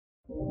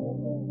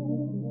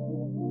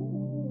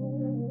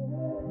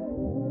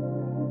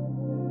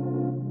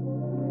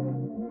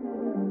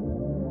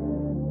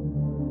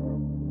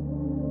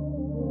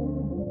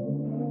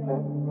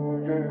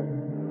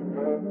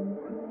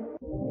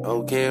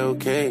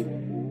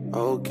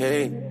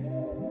Okay.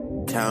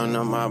 Counting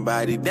on my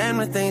body, damn,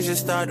 the things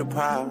just start to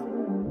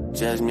pile.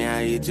 Judge me how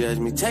you judge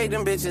me, take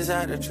them bitches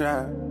out the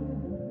trial.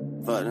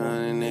 Fuck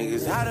them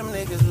niggas, how them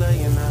niggas love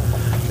you now.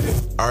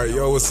 All right,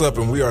 yo, what's up?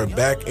 And we are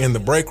back in the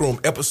break room,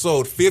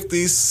 episode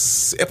 50,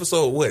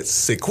 episode what?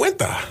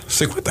 50.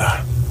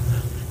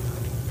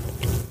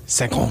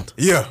 Second.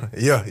 Yeah.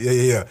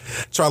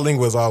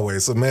 Trilingual as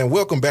always. So, man,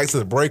 welcome back to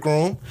the break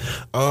room.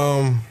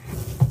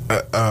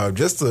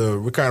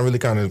 We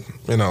kind of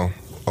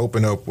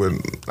open up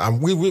with.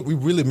 We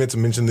really meant to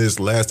mention this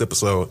last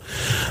episode,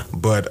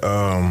 but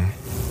the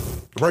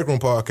Breakroom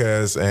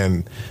Podcast,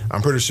 and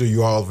I'm pretty sure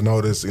you all have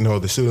noticed,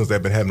 the shootings that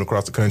have been happening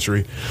across the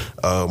country.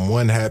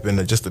 One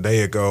happened just a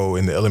day ago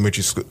in the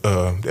elementary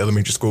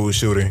school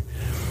shooting.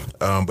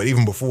 But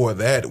even before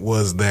that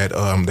was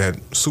that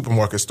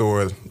supermarket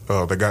store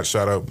that got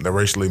shot up, the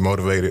racially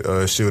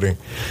motivated shooting.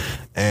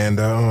 And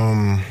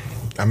I'm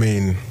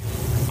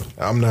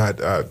not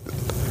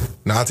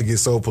to get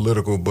so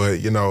political, but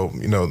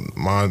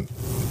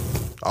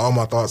all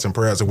my thoughts and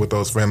prayers are with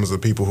those families of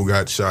people who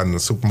got shot in the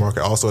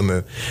supermarket, also in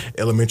the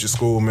elementary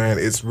school. Man,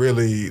 it's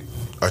really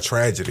a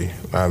tragedy.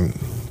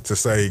 To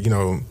say,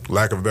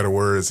 lack of better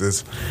words,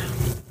 it's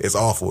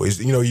awful.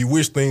 You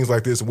wish things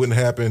like this wouldn't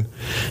happen,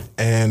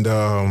 and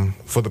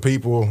for the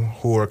people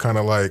who are kind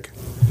of like,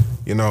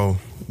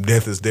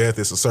 death is death.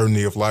 It's a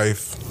certainty of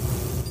life,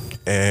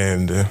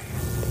 and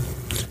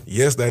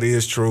yes, that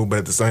is true. But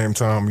at the same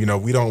time, we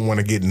don't want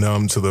to get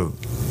numb to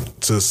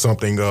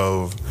something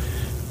of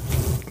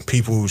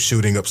people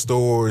shooting up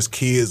stores,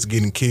 kids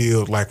getting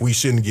killed. Like we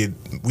shouldn't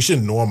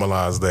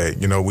normalize that.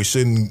 We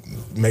shouldn't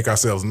make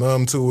ourselves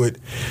numb to it.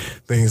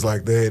 Things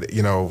like that.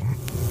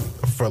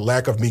 For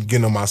lack of me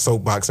getting on my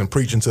soapbox and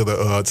preaching to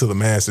the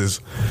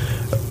masses.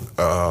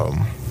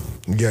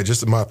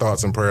 Just my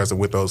thoughts and prayers are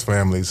with those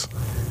families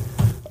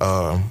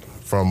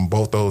from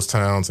both those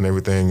towns and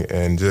everything,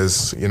 and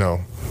just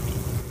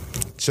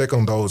check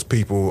on those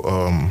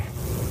people.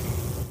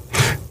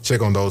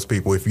 Check on those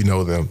people if you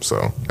know them.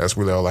 So that's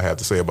really all I have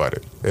to say about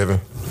it. Evan?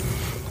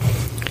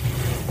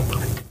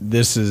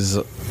 This is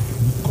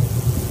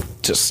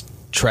just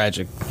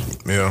tragic.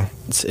 Yeah.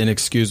 It's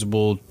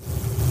inexcusable.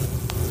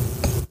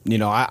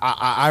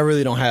 I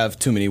really don't have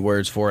too many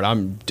words for it.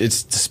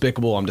 It's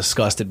despicable. I'm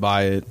disgusted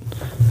by it.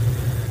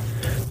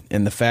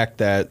 And the fact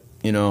that,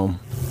 the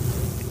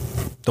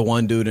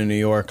one dude in New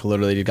York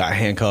literally got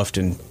handcuffed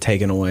and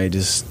taken away,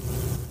 just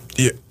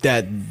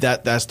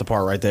that's the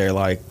part right there.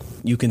 Like,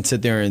 you can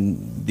sit there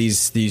and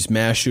these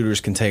mass shooters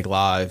can take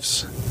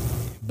lives,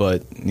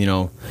 but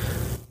they'll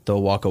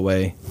walk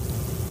away,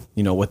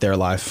 with their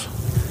life.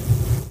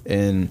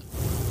 And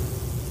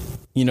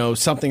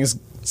something's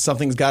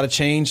got to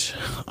change.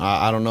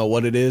 I don't know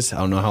what it is. I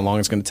don't know how long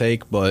it's going to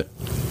take, but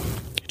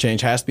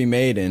change has to be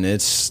made. And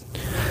it's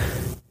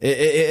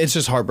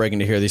just heartbreaking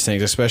to hear these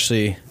things,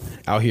 especially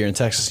out here in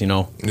Texas.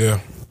 Yeah,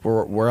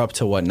 we're up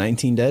to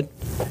 19 dead.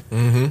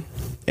 Mm-hmm.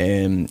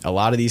 And a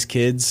lot of these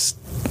kids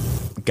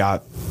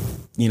got,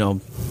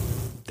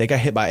 they got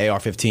hit by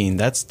AR-15.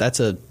 That's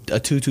a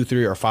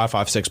 223 or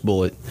 5.56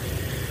 bullet.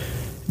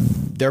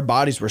 Their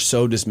bodies were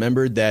so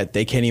dismembered that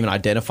they can't even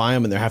identify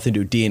them, and they're having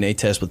to do DNA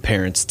tests with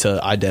parents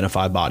to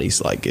identify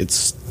bodies. Like,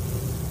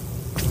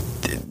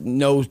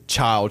 no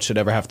child should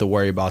ever have to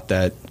worry about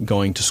that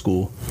going to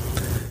school.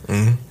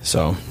 Mm-hmm.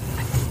 So,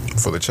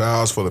 for the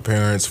child, for the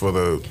parents, for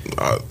the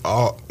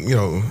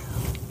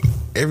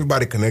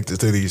everybody connected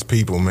to these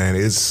people, man,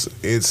 it's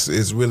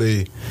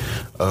really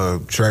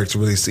tragic to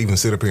really even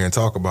sit up here and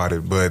talk about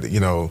it. But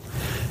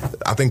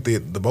I think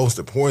the most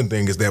important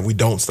thing is that we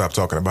don't stop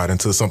talking about it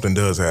until something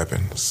does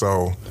happen.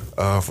 So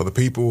for the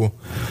people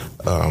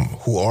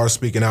who are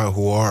speaking out,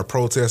 who are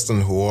protesting,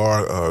 who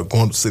are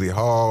going to City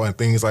Hall and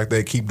things like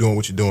that, keep doing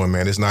what you're doing,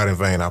 man. It's not in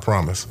vain, I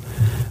promise.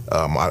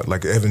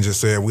 Like Evan just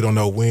said, we don't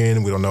know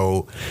when, we don't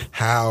know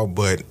how,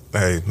 but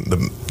hey,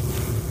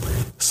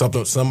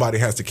 somebody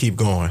has to keep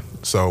going.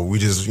 So we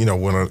just,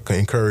 want to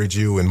encourage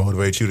you and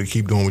motivate you to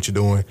keep doing what you're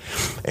doing.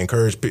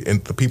 Encourage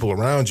the people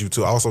around you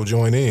to also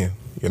join in,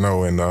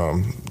 and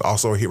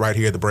also right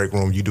here at the Break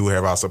Room, you do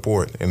have our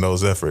support in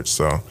those efforts.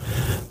 So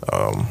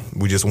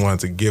we just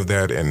wanted to give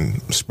that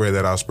and spread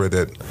that out,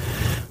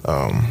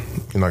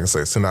 like I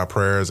say, send our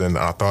prayers and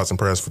our thoughts and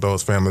prayers for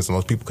those families and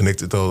those people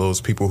connected to those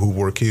people who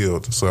were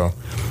killed. So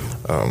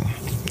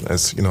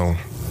that's,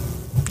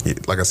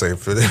 like I say,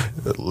 for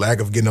the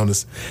lack of getting on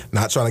this,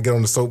 not trying to get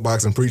on the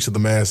soapbox and preach to the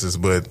masses,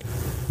 but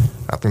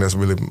I think that's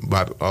really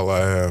about all I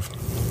have.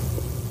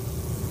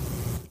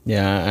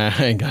 Yeah,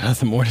 I ain't got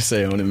nothing more to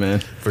say on it, man.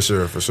 For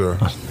sure.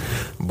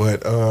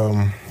 But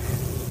the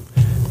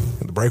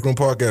Breakroom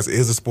Podcast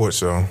is a sports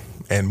show,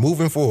 and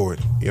moving forward,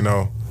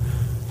 the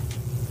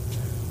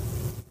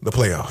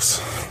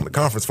playoffs, the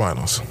conference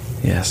finals.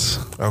 Yes.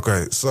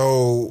 Okay,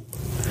 so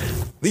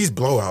these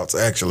blowouts,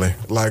 actually.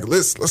 Like,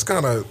 let's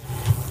kind of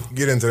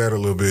get into that a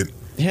little bit.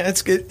 Yeah,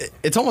 it's good.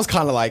 It's almost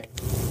kind of like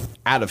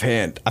out of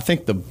hand. I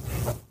think the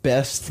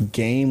best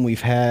game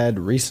we've had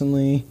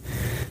recently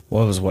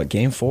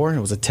game 4?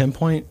 It was a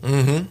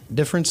 10-point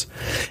difference.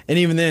 And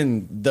even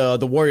then, the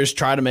Warriors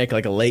tried to make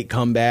like a late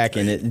comeback,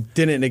 and it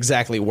didn't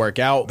exactly work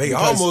out. But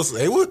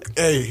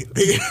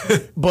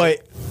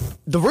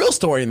the real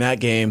story in that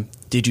game,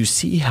 did you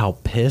see how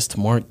pissed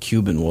Mark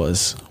Cuban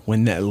was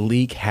when that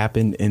leak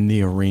happened in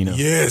the arena?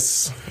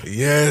 Yes.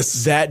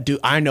 That dude,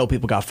 I know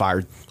people got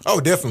fired. Oh,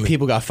 definitely.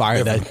 People got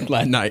fired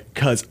that night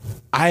because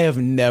I have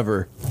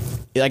never,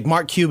 like,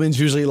 Mark Cuban's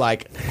usually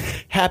like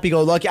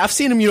happy-go-lucky. I've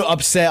seen him,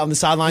 upset on the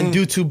sideline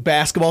due to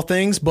basketball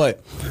things,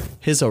 but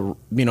his,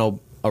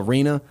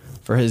 arena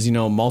for his,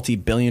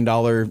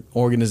 multi-billion-dollar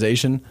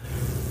organization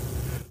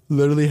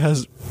literally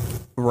has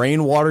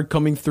rainwater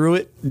coming through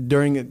it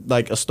during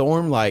like a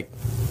storm. Like,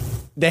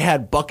 they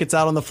had buckets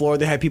out on the floor.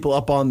 They had people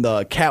up on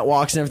the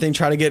catwalks and everything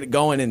trying to get it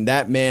going, and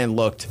that man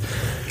looked.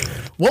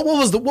 What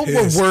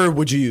word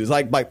would you use?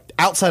 Like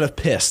outside of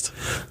pissed.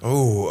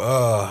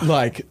 Oh,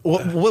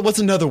 what's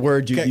another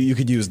word you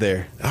could use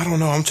there? I don't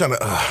know. I'm trying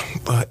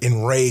to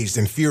enraged,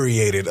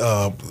 infuriated.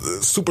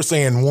 Super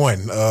Saiyan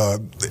 1.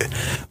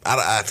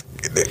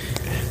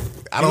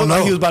 I don't know.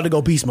 Like he was about to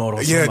go beast mode.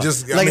 Or yeah,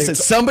 I said,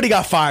 somebody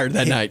got fired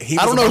that night.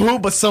 I don't know who,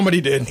 but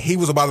somebody did. He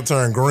was about to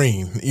turn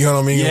green. You know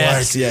what I mean?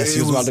 Yes. He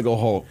was about to go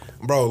Hulk.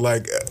 Bro,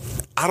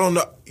 I don't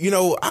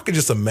know. I could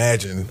just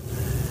imagine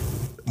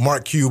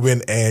Mark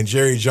Cuban and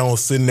Jerry Jones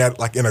sitting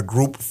in a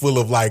group full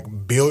of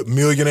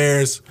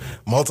millionaires,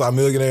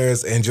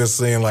 multi-millionaires, and just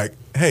saying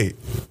hey,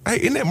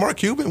 isn't that Mark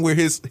Cuban where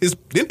didn't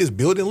his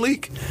building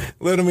leak?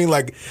 You know what I mean?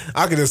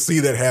 I could just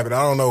see that happen.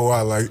 I don't know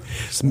why.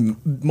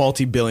 Some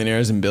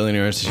multi-billionaires and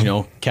billionaires,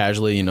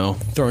 casually,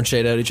 throwing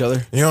shade at each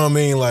other. You know what I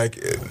mean?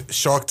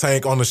 Shark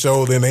Tank on the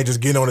show, then they just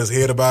get on his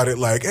head about it.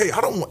 Hey,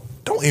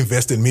 don't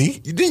invest in me.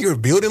 Didn't your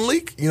building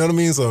leak? You know what I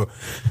mean? So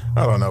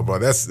I don't know, bro.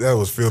 That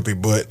was filthy.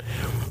 But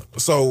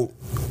so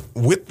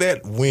with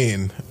that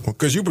win,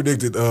 because you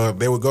predicted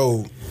it would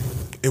go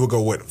to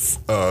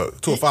a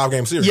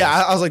 5-game series. Yeah,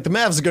 I was like, the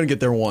Mavs are going to get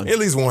their one. At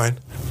least one.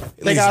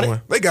 They got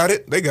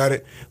it.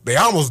 They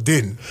almost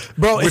didn't.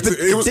 Bro,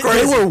 it was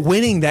crazy. They were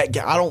winning that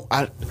game.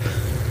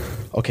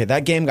 Okay,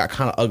 that game got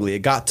kind of ugly. It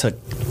got to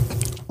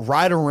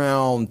right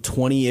around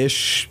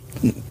 20-ish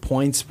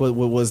points. What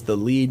was the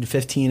lead?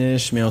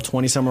 15-ish,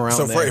 20 somewhere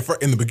around there. So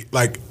in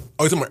the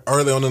you're talking about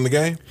early on in the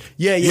game?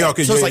 Yeah.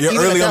 Okay, so it's even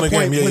early on at that the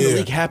point game, when the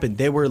league happened,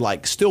 they were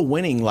still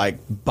winning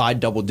by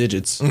double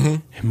digits.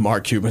 And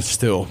Mark Cuban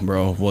still,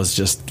 bro, was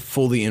just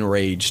fully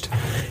enraged.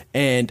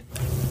 And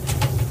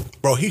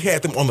bro, he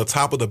had them on the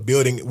top of the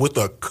building with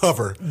a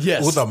cover,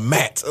 with a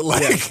mat.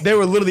 They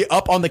were literally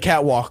up on the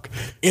catwalk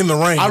in the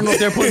rain. I don't know if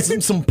they're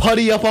putting some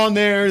putty up on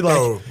there,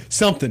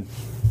 something.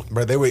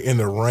 Bro, they were in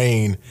the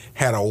rain,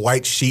 had a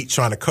white sheet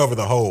trying to cover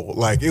the hole.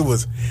 It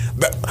was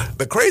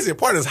the crazy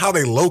part is how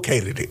they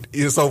located it.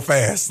 It's so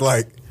fast.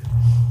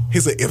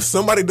 He said, if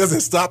somebody doesn't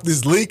stop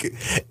this leak,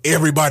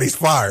 everybody's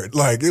fired.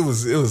 It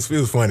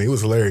was funny. It was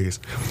hilarious.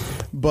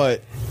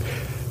 But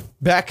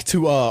back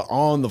to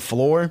on the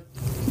floor,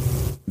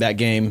 that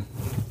game,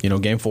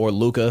 game 4,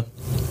 Luka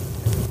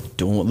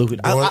doing what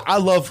Luka. I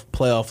love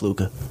playoff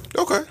Luka.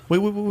 Okay,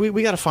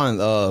 we got to find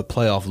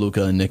playoff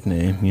Luka a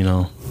nickname.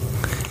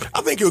 I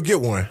think he'll get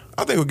one.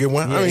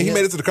 Yeah, he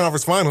made it to the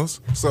conference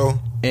finals. So,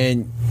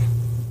 and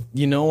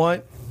you know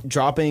what?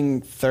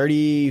 Dropping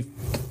 30,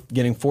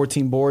 getting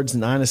 14 boards,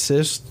 9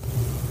 assists.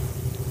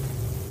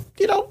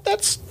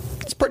 That's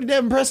pretty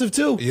damn impressive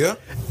too. Yeah.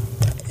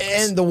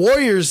 And the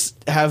Warriors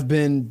have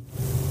been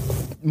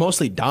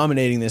mostly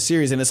dominating this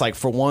series, and it's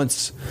for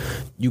once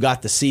you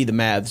got to see the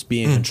Mavs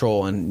be in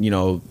control, and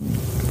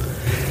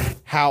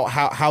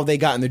how they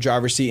got in the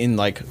driver's seat and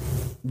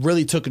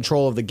really took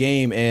control of the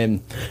game,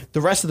 and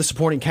the rest of the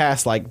supporting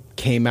cast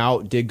came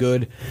out, did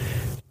good.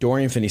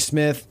 Dorian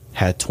Finney-Smith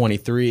had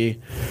 23.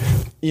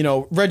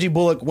 Reggie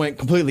Bullock went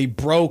completely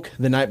broke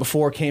the night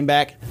before, came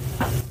back,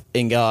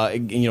 and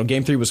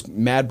game 3 was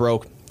mad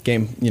broke.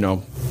 Game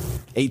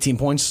 18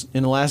 points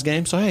in the last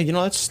game. So hey,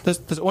 that's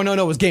oh no,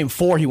 it was game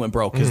 4 he went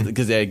broke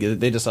because they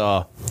just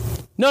no,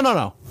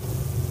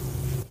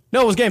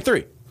 it was game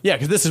 3. Yeah,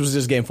 because this was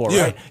just game 4,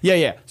 right?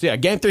 Yeah. So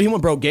game 3 he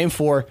went broke. Game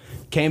 4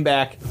 came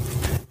back,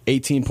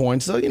 18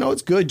 points. So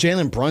it's good.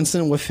 Jalen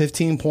Brunson with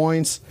 15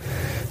 points.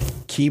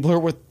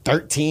 Keebler with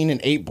 13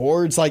 and 8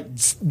 boards.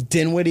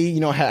 Dinwiddie,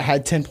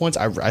 had 10 points.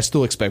 I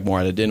still expect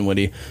more out of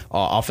Dinwiddie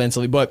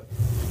offensively, but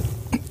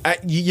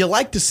you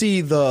like to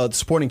see the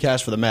supporting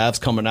cast for the Mavs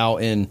coming out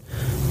and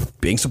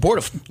being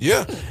supportive.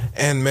 Yeah,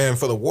 and man,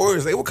 for the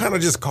Warriors, they were kind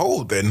of just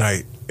cold that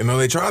night.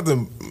 They tried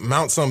to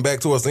mount something back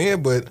to us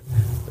in, but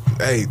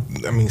hey,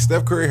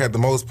 Steph Curry had the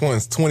most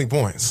points, 20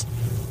 points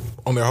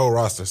on their whole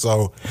roster.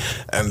 So,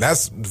 and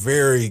that's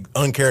very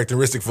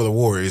uncharacteristic for the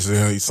Warriors.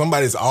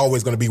 Somebody's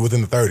always going to be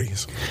within the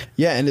 30s.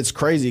 Yeah, and it's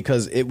crazy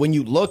because when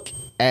you look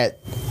at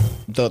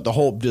the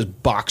whole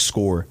just box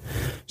score,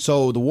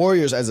 so the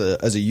Warriors as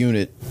a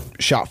unit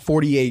shot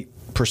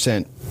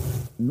 48%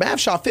 Mavs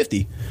shot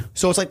 50.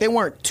 So it's like they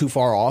weren't too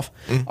far off.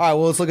 All right,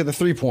 well, let's look at the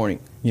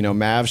three-point.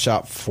 Mavs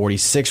shot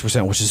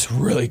 46%, which is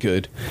really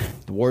good.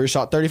 The Warriors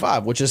shot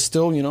 35, which is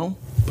still,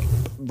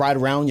 right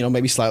around,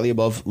 maybe slightly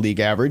above league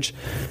average.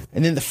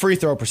 And then the free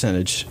throw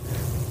percentage.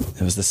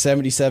 It was the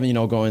 77,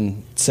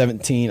 going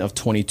 17 of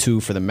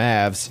 22 for the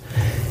Mavs.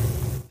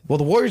 Well,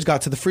 the Warriors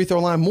got to the free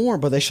throw line more,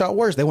 but they shot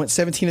worse. They went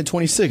 17 to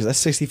 26.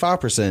 That's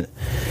 65%.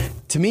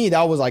 To me,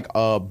 that was like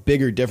a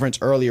bigger difference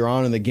earlier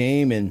on in the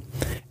game, and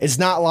it's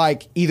not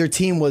like either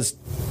team was.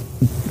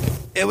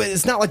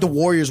 It's not like the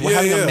Warriors were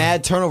having a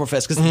mad turnover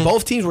fest because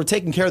both teams were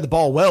taking care of the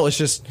ball well. It's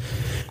just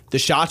the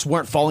shots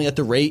weren't falling at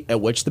the rate at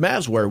which the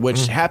Mavs were,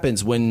 which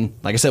happens when,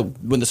 like I said,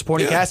 when the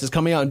supporting cast is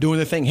coming out and doing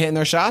their thing, hitting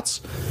their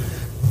shots.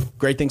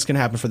 Great things can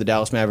happen for the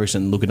Dallas Mavericks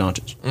and Luka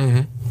Doncic.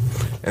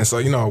 And so,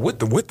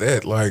 with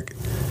that, like,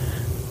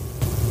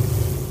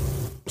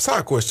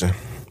 side question,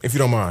 if you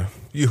don't mind,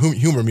 you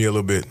humor me a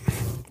little bit.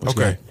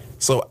 Okay.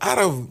 So out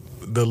of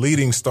the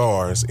leading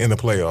stars in the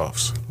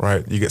playoffs,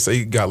 right?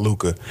 You got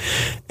Luka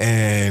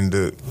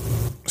and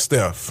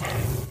Steph,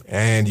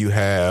 and you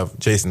have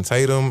Jason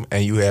Tatum,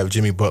 and you have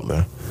Jimmy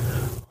Butler.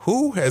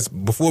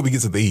 Before we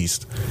get to the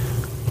East,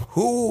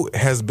 who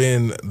has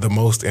been the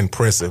most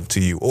impressive to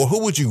you, or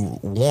who would you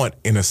want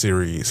in a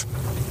series?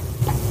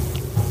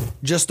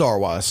 Just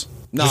star-wise.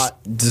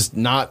 Not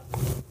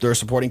their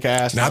supporting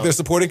cast. Not their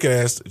supporting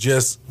cast,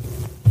 just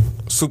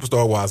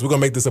superstar-wise. We're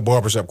going to make this a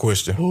barbershop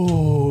question.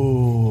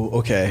 Ooh,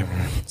 okay.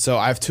 So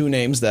I have two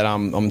names that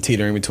I'm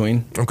teetering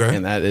between. Okay.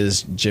 And that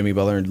is Jimmy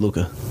Butler and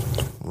Luka.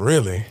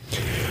 Really?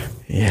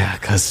 Yeah,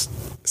 because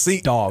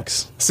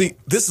dogs. See,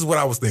 this is what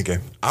I was thinking.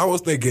 I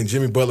was thinking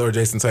Jimmy Butler or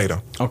Jason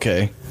Tatum.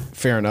 Okay,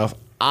 fair enough.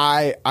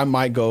 I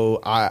might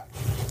go. I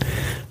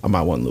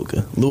might want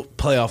Luka.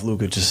 Playoff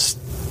Luka just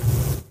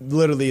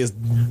literally is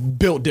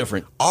built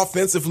different.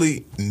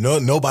 Offensively,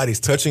 nobody's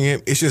touching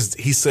him. It's just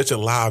he's such a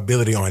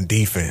liability on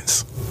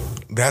defense.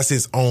 That's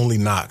his only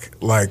knock.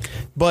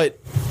 But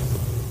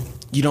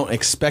you don't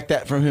expect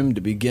that from him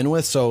to begin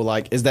with. So,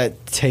 is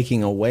that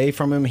taking away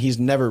from him?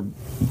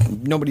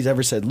 Nobody's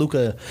ever said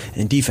Luka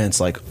in defense.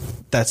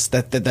 That's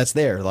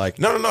there.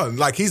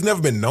 No. He's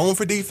never been known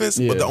for defense.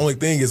 Yeah. But the only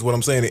thing is what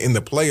I'm saying, in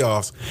the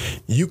playoffs,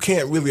 you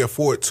can't really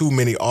afford too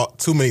many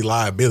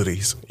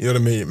liabilities. You know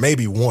what I mean?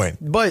 Maybe one.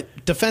 But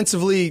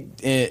defensively,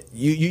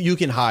 you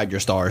can hide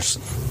your stars.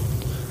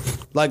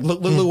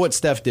 Look what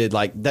Steph did.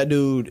 That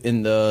dude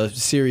in the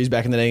series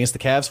back in the day against the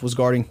Cavs was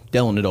guarding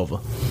Dylan it over.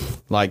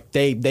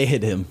 They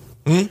hit him.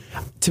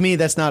 To me,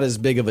 that's not as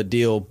big of a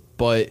deal.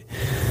 But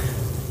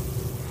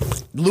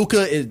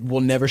Luka will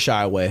never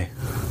shy away.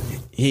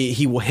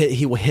 He will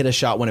hit a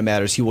shot when it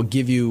matters. He will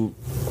give you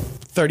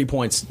 30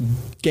 points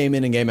game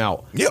in and game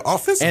out. Yeah,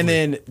 offensively. And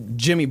then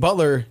Jimmy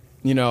Butler,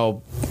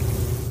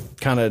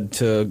 kind of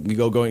to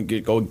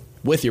go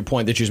with your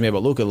point that you just made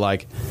about Luka,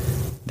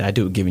 that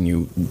dude giving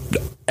you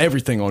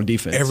everything on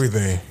defense.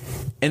 Everything.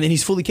 And then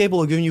he's fully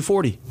capable of giving you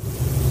 40,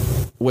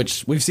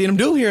 which we've seen him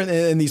do here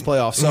in these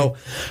playoffs. So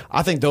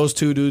I think those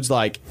two dudes,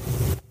 I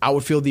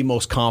would feel the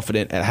most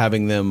confident at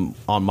having them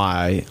on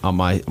my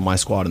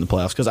squad in the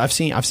playoffs, because I've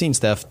seen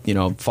Steph,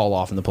 fall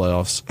off in the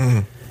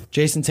playoffs.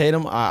 Jason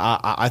Tatum,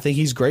 I think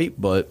he's great,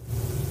 but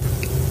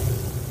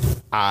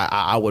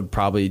I would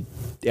probably.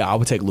 Yeah, I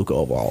would take Luka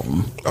over all of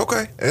them.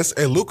 Okay,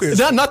 and Luka is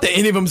not that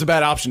any of them's a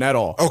bad option at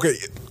all. Okay,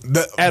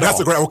 that's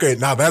a great. Okay,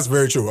 now that's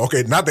very true.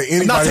 Okay, not that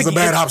anybody's a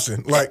bad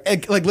option.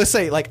 Let's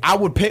say, I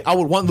would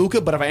want Luka,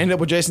 but if I ended up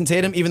with Jason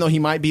Tatum, even though he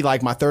might be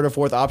my third or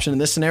fourth option in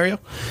this scenario,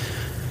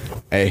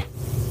 hey,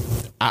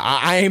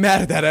 I ain't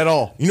mad at that at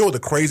all. You know what the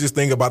craziest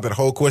thing about that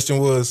whole question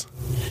was?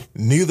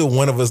 Neither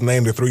one of us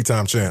named a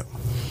 3-time champ.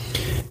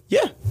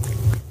 Yeah.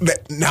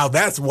 Now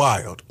that's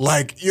wild.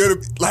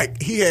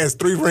 He has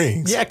 3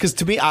 rings. Yeah, because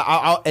to me,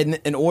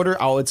 in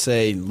order, I would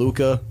say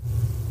Luka,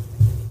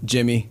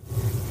 Jimmy,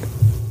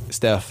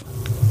 Steph,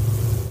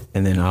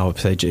 and then I would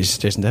say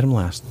Jason Tatum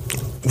last.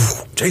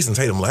 Jason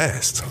Tatum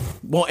last.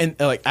 Well,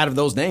 and out of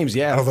those names,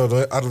 yeah. Out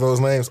of those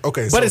names,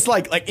 okay. But it's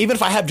even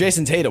if I have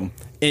Jason Tatum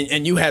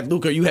and you had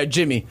Luka, you had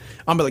Jimmy,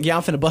 I'm I'm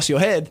finna bust your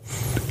head.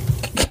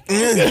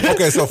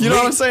 Okay, so for you know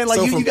what I'm saying?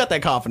 You got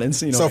that confidence.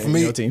 So for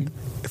me, your team.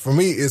 For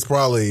me, it's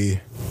probably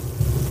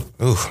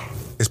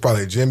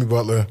Jimmy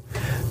Butler,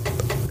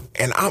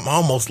 and I'm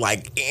almost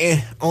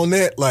on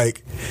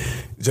that.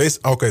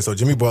 Jason. Okay, so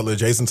Jimmy Butler,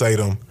 Jason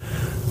Tatum,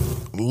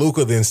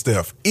 Luka, then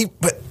Steph.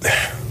 But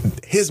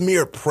his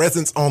mere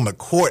presence on the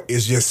court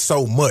is just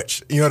so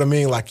much. You know what I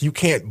mean? You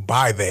can't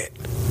buy that.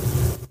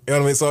 You know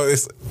what I mean? So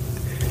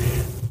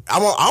I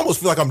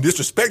almost feel like I'm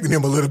disrespecting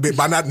him a little bit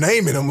by not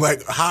naming him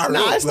higher.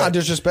 No, it's not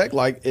disrespect.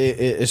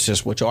 It's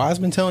just what your eyes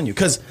been telling you.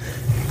 Because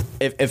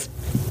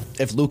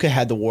if Luka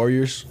had the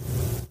Warriors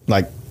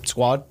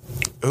squad,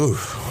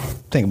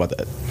 think about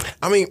that.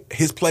 I mean,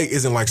 his play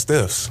isn't like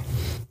Steph's.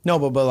 No,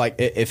 but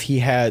if he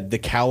had the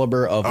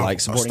caliber of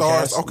supporting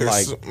stars, cast, okay,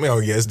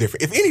 it's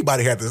different. If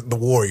anybody had the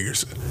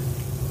Warriors,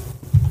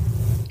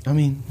 I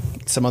mean,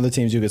 some other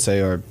teams you could say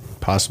are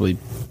possibly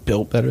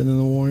built better than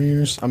the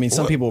Warriors. I mean,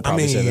 some people will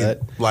probably say that.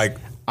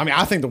 I mean,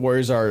 I think the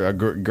Warriors are a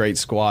great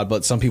squad,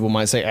 but some people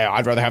might say, hey,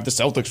 I'd rather have the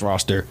Celtics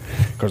roster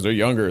because they're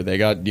younger. They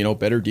got,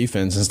 better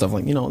defense and stuff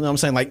like, you know what I'm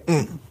saying? Like,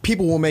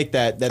 people will make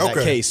that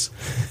case.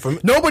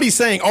 Nobody's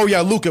saying, oh, yeah,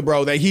 Luka,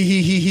 bro, that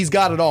he's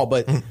got it all,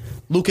 but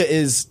Luka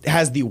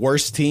has the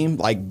worst team.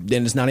 Like,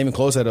 then it's not even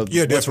close at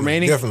what's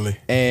remaining. Definitely.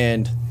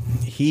 And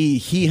he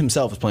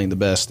himself is playing the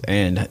best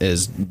and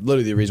is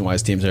literally the reason why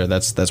his team's there.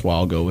 That's why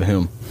I'll go with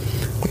him.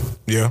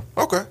 Yeah.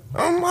 Okay.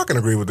 I can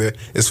agree with that.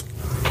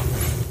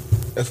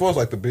 As far as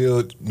like the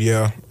build,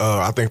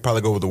 I think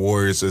probably go with the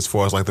Warriors as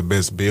far as like the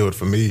best build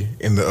for me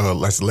in the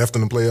like left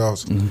in the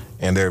playoffs,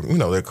 and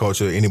their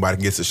culture. Anybody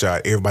can get a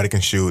shot, everybody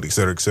can shoot, et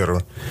cetera, et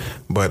cetera.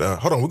 But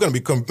hold on, we're gonna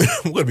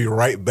be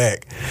right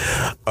back.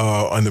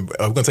 We're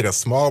gonna take a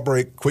small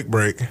break, quick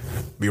break.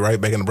 Be right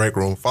back in the break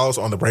room. Follow us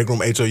on the Breakroom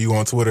HOU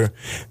on Twitter,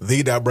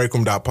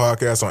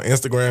 the.breakroom.podcast on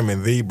Instagram,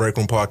 and the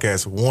Breakroom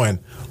Podcast 1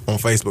 on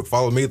Facebook.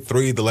 Follow me,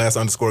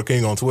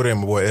 3_King on Twitter, and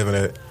my boy Evan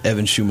at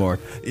Evan Shumard.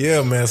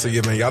 Yeah, man. So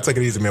yeah, man, y'all take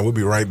it easy, man. We'll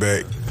be right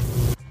back.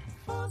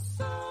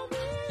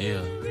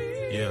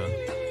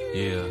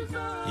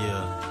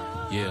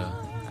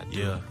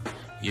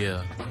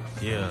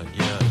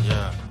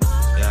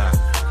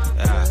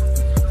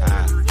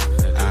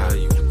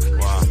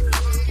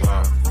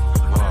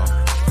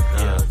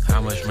 How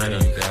much money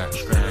you got?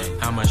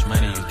 How much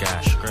money you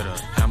got?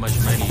 How much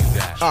money you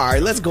got? All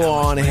right, let's go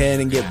on ahead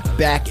and get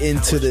back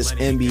into this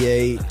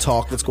NBA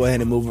talk. Let's go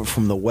ahead and move it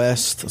from the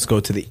West. Let's go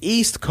to the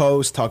East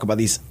Coast, talk about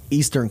these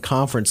Eastern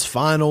Conference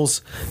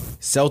Finals.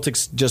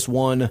 Celtics just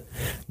won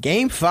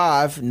Game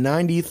 5,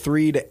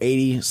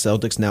 93-80.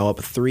 Celtics now up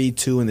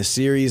 3-2 in the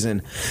series.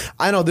 And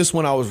I know this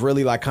one I was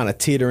really like kind of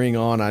teetering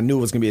on. I knew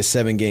it was going to be a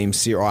 7-game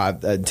series, or I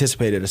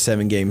anticipated a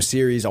 7-game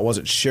series. I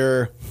wasn't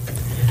sure.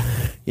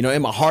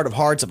 In my heart of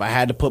hearts, if I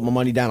had to put my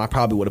money down, I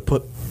probably would have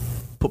put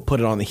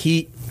it on the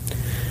Heat.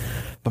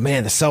 But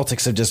man, the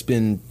Celtics have just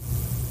been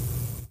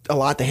a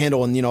lot to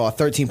handle, and a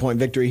 13-point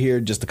victory here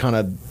just to kind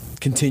of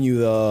continue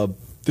the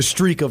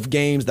streak of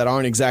games that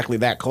aren't exactly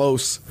that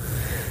close.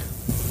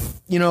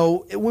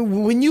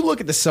 When you look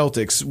at the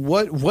Celtics,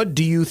 what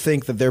do you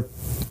think that their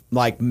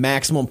like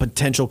maximum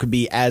potential could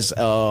be as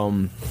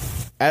a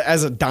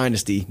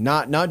dynasty?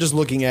 Not just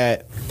looking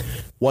at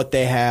what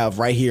they have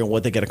right here and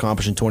what they can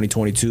accomplish in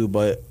 2022,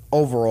 but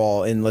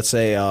overall in, let's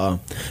say, a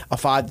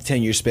 5 to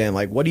 10 year span,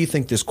 like what do you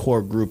think this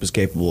core group is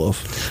capable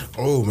of?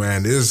 Oh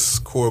man, this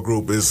core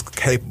group is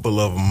capable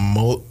of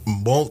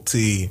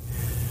multi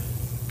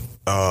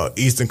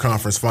Eastern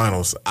Conference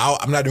Finals.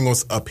 I'm not even going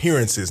to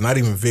appearances, not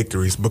even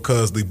victories,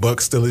 because the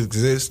Bucks still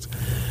exist.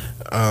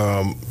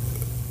 I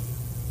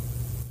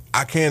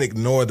can't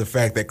ignore the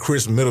fact that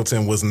Chris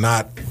Middleton was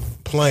not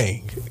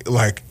playing.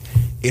 Like,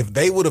 if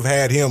they would have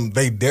had him,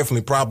 they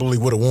definitely probably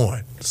would have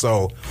won.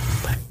 So,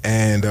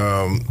 and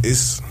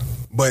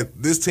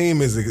but this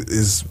team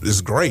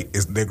is great.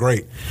 They're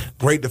great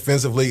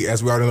defensively.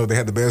 As we already know, they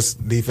had the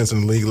best defense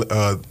in the league.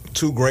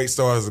 Two great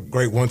stars, a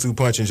great 1-2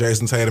 punch in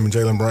Jason Tatum and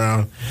Jaylen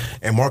Brown.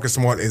 And Marcus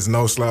Smart is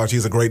no slouch.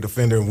 He's a great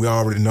defender, and we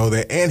already know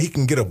that. And he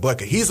can get a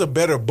bucket. He's a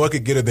better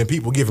bucket getter than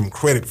people give him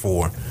credit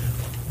for.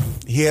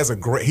 He's a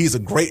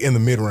great in the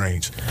mid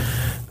range,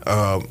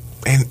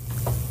 and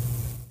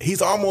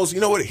he's almost,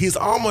 he's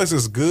almost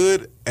as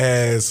good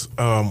as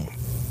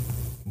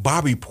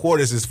Bobby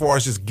Portis as far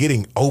as just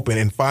getting open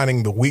and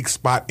finding the weak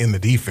spot in the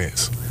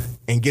defense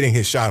and getting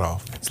his shot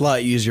off. It's a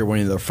lot easier when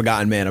you're the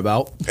forgotten man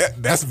about.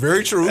 That's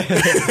very true.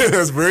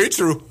 That's very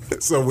true.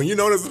 So when you're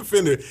known as a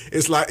defender,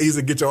 it's a lot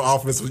easier to get your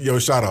offense, your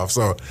shot off.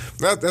 So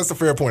that's a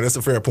fair point. That's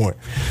a fair point.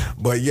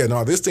 But yeah,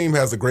 no, this team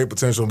has a great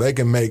potential. They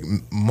can make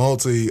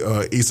multi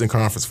Eastern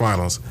Conference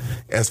Finals.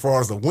 As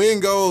far as the win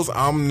goes,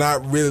 I'm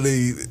not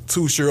really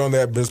too sure on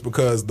that, just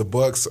because the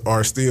Bucks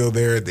are still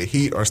there. The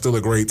Heat are still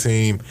a great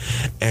team,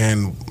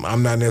 and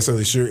I'm not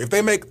necessarily sure if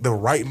they make the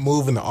right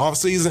move in the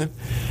offseason,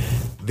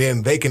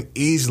 then they can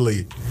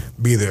easily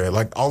be there.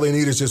 Like, all they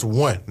need is just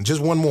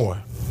one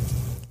more.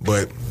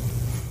 But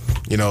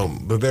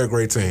they're a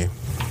great team.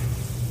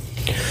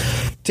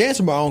 To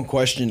answer my own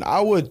question,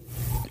 I would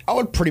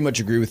pretty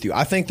much agree with you.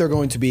 I think they're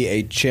going to be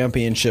a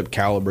championship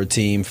caliber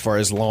team for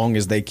as long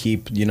as they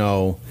keep,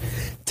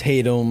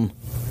 Tatum,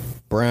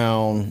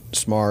 Brown,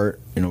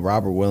 Smart,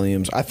 Robert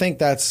Williams. I think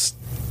that's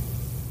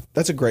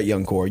a great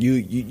young core.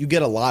 You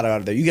get a lot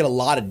out of there. You get a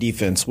lot of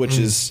defense, which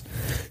is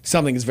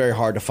something that's very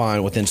hard to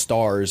find within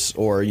stars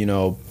or,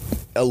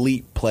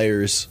 elite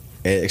players,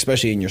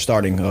 especially in your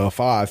starting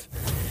five.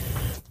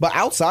 But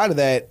outside of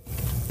that,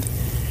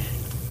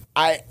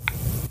 I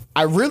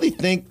really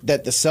think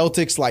that the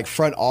Celtics, like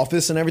front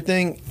office and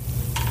everything,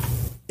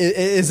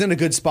 is in a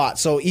good spot.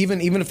 So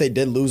even if they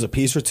did lose a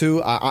piece or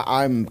two,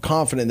 I'm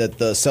confident that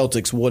the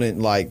Celtics wouldn't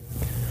like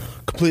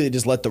completely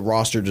just let the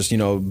roster just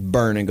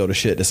burn and go to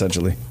shit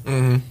essentially.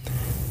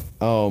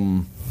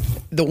 Mm-hmm.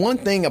 The one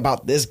thing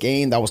about this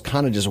game that was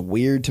kind of just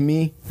weird to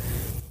me,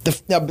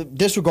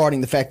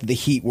 disregarding the fact that the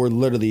Heat were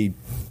literally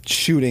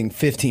shooting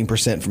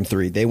 15% from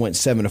three, they went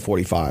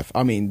 7-45.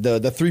 I mean,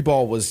 the three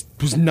ball was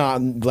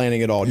not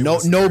landing at all.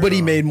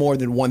 Nobody made more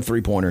than one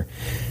 3-pointer.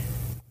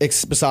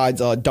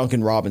 besides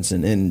Duncan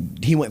Robinson,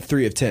 and he went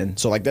 3 of 10.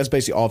 So like that's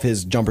basically all of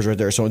his jumpers right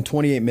there. So in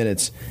 28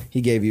 minutes,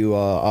 he gave you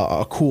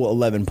a cool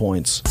 11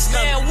 points.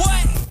 Man,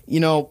 what? You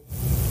know,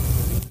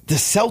 the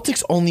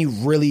Celtics only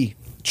really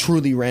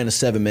truly ran a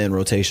 7-man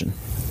rotation.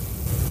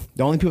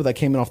 The only people that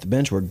came in off the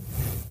bench were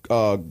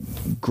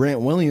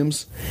Grant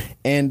Williams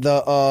and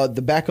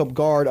the backup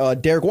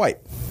guard Derek White.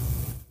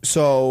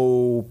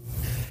 So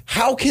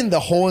how can the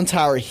whole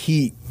entire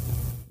Heat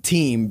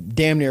team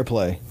damn near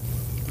play?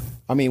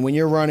 I mean, when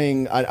you're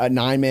running a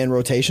 9-man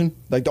rotation,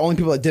 like the only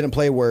people that didn't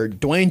play were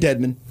Dwayne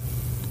Dedmon,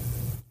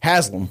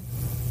 Haslam,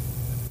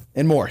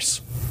 and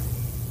Morris.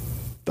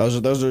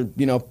 Those are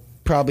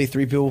probably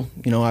 3 people.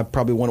 I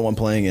probably 1-on-1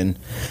 playing, and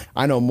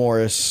I know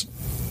Morris.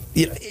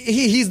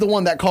 He's the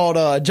one that called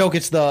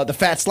Jokic the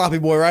fat sloppy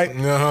boy, right?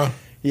 Uh-huh.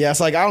 Yeah, it's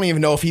like I don't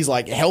even know if he's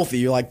like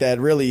healthy like that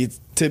really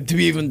to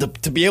be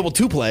able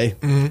to play.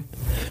 Mm-hmm.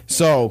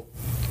 So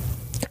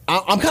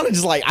I'm kind of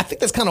just like I think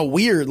that's kind of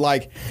weird.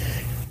 Like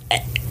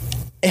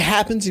it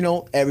happens,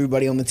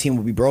 everybody on the team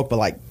will be broke, but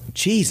like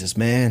Jesus,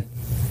 man,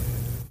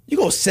 you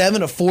go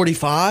 7 of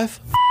 45.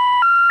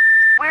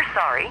 We're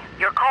sorry,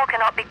 your call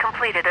cannot be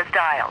completed as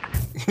dialed.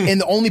 And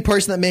the only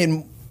person that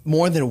made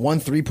more than 1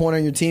 3-pointer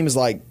on your team is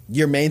like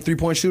your main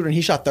 3-point shooter, and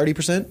he shot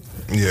 30%.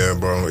 Yeah,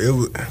 bro,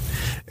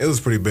 it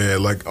was pretty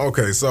bad. Like,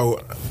 okay, so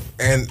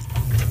and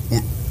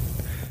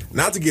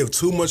not to give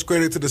too much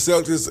credit to the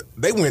Celtics,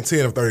 they went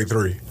 10 of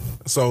 33.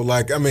 So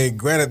like, I mean,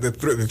 granted, the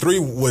three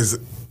was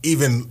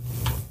even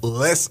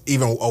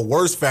a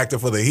worse factor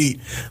for the Heat,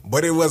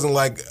 but it wasn't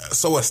like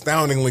so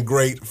astoundingly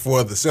great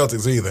for the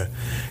Celtics either.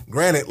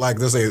 Granted, like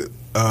they say,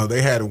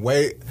 they had a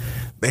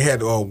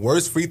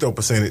worse free throw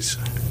percentage.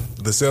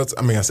 The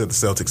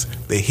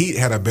Celtics. The Heat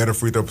had a better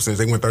free throw percentage.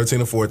 They went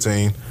 13 of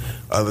 14.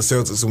 The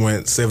Celtics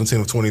went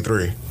 17 of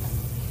 23.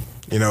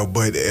 But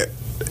like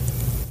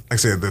I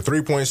said, the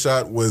 3-point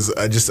shot was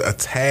just a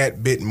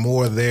tad bit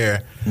more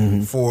there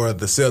for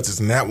the Celtics,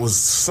 and that was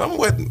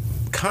somewhat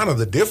kind of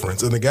the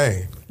difference in the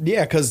game.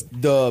 Yeah, because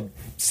the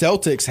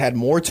Celtics had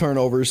more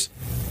turnovers,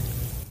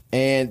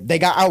 and they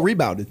got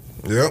out-rebounded.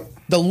 Yep.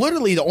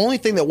 Literally, the only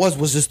thing that was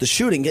just the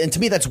shooting. And to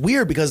me, that's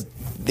weird because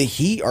the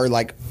Heat are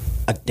like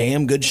a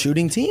damn good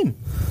shooting team.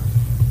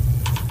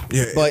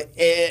 Yeah. But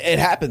it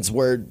happens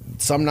where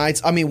some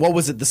nights, I mean, what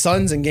was it? The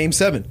Suns in Game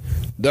 7,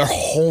 their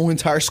whole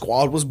entire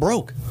squad was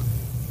broke.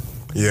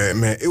 Yeah,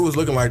 man, it was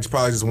looking like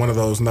probably just one of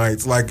those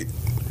nights. Like,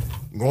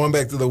 going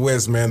back to the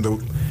West, man,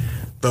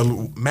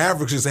 the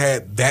Mavericks just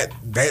had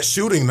that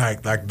shooting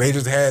night. Like, they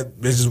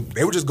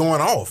were just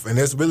going off, and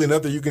there's really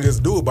nothing you can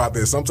just do about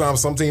this. Sometimes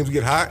some teams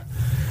get hot,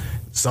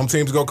 some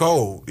teams go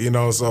cold,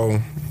 so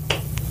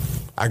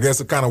I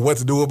guess it's kind of what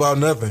to do about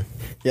nothing.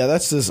 Yeah,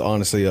 that's just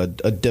honestly a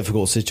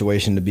difficult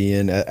situation to be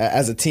in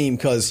as a team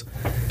because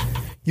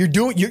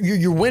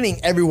you're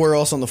winning everywhere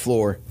else on the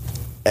floor,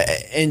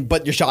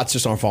 but your shots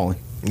just aren't falling.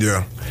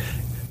 Yeah.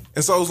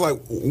 And so it's like,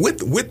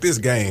 with this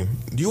game,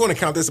 do you want to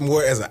count this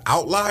more as an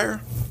outlier,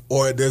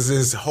 or does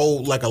this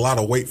hold like a lot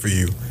of weight for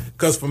you?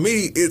 Because for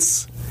me,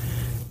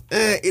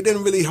 it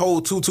didn't really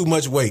hold too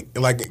much weight.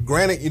 Like,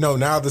 granted,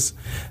 now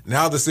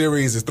the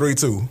series is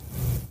 3-2.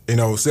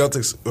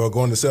 Celtics are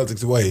going the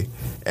Celtics' way,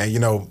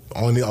 and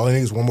all they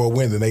need is one more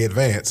win, then they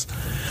advance.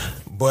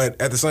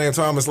 But at the same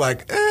time, it's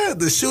like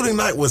the shooting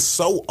night was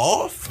so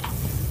off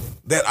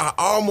that I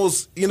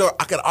almost,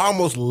 I could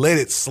almost let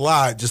it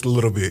slide just a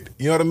little bit.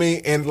 You know what I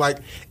mean? And like,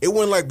 it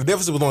wasn't like the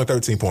deficit was only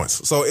 13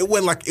 points. So it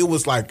wasn't like it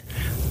was like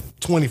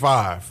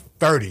 25,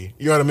 30.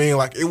 You know what I mean?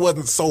 Like, it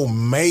wasn't so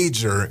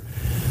major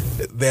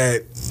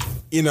that,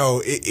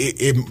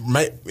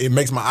 it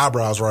makes my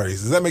eyebrows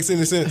raise. Does that make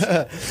any sense?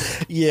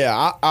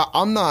 Yeah,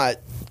 I'm not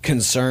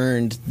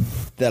concerned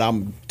that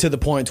I'm to the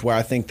point where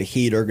I think the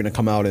Heat are going to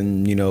come out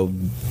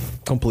and,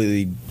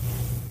 completely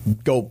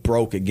go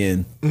broke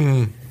again.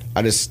 Mm-hmm.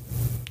 I just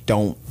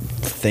don't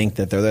think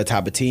that they're that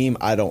type of team.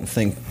 I don't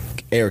think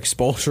Eric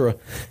Spoelstra,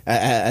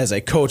 as a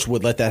coach,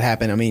 would let that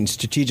happen. I mean,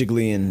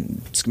 strategically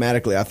and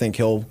schematically, I think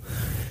he'll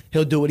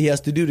do what he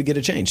has to do to get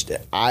it changed.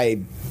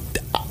 I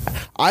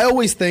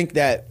always think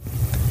that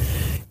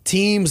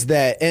teams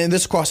that, and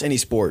this across any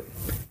sport,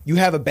 you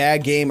have a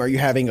bad game or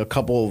you're having a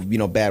couple,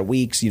 bad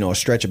weeks, a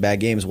stretch of bad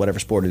games, whatever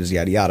sport it is,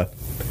 yada, yada.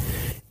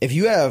 If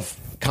you have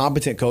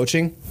competent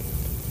coaching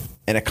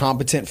and a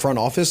competent front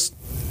office,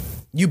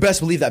 you best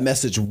believe that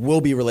message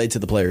will be relayed to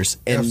the players,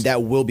 and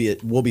that will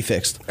be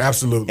fixed.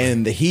 Absolutely.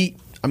 And the Heat,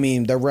 I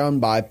mean, they're run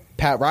by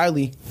Pat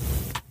Riley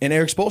and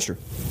Eric Spoelstra,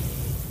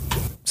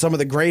 some of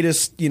the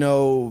greatest,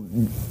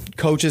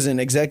 coaches and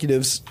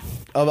executives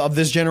of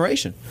this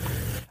generation.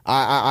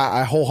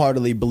 I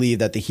wholeheartedly believe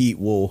that the Heat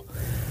will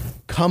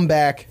come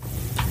back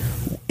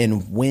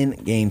and win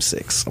Game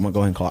 6. I'm going to go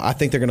ahead and call it. I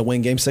think they're going to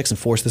win Game 6 and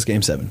force this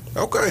Game 7.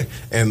 Okay.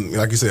 And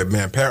like you said,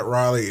 man, Pat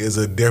Riley is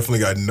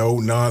definitely a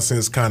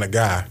no-nonsense kind of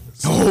guy.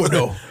 So, Oh,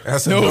 no.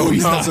 That's a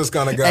no-nonsense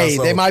kind of guy. Hey,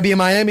 they might be in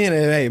Miami, and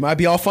hey, it might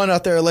be all fun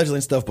out there allegedly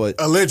and stuff, but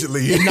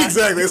allegedly,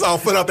 exactly, it's all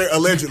fun out there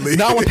allegedly.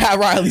 Not when Pat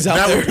Riley's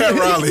out there. Not when Pat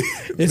Riley.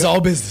 It's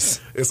all business.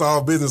 It's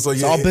all business. So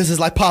it's all business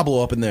like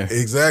Pablo up in there.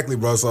 Exactly,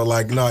 bro. So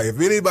like, no, if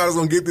anybody's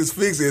gonna get this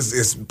fixed,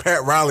 it's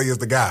Pat Riley is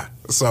the guy.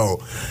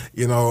 So,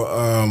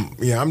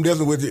 I'm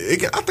definitely with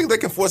you. I think they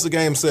can force a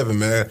Game 7,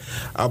 man.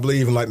 I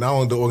believe in, like, not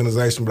only the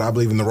organization, but I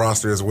believe in the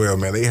roster as well,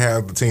 man. They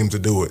have the team to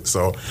do it.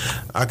 So,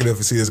 I could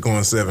definitely see this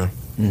going 7.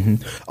 Mm-hmm.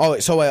 Oh,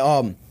 so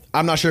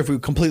I'm not sure if we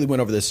completely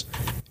went over this.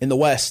 In the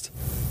West,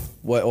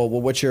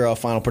 what's your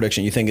final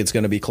prediction? You think it's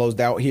going to be closed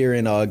out here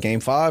in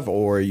Game 5,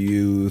 or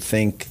you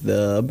think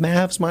the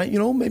Mavs might,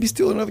 maybe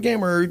steal another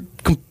game or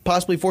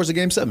possibly force a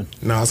Game 7?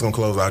 No, it's going to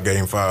close out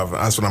Game 5.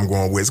 That's what I'm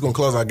going with. It's going to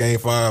close out Game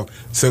 5,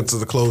 set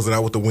to close it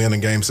out with the win in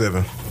Game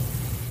 7.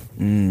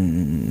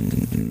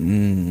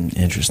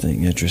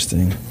 Interesting.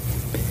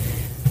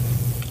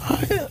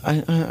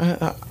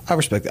 I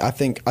respect it. I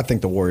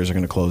think the Warriors are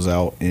going to close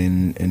out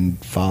in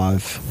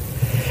 5.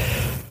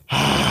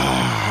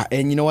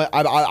 And you know what?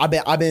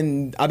 I've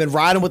been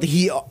riding with the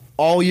Heat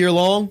all year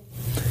long,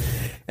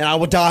 and I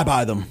will die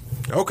by them.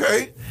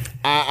 Okay.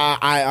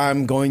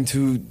 I'm going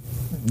to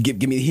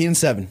give me the Heat in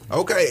 7.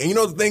 Okay. And you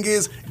know the thing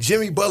is,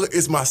 Jimmy Butler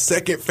is my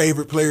second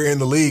favorite player in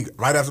the league,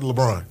 right after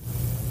LeBron.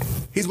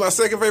 He's my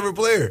second favorite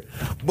player,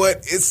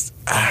 but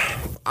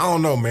I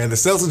don't know, man. The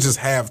Celtics just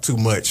have too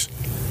much.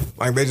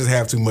 Like, they just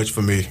have too much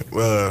for me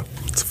to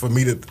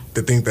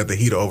think that the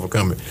Heat are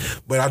overcoming.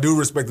 But I do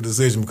respect the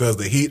decision because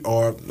the Heat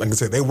are, like I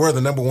said, they were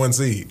the number 1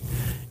 seed,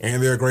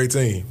 and they're a great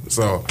team.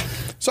 So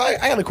I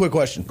got a quick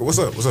question. What's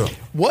up?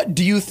 What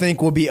do you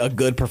think will be a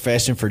good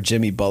profession for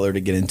Jimmy Butler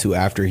to get into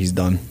after he's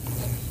done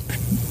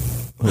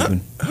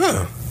hooping?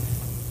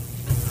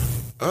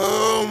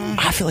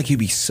 I feel like he'd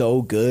be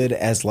so good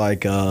as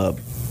like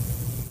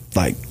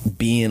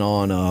being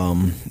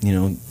on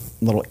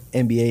little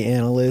NBA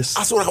analyst.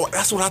 That's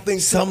what I think.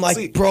 Something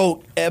like,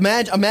 bro,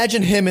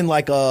 imagine him in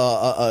like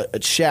a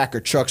Shaq or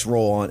Chuck's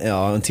role on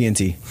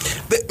TNT.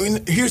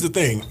 Here's the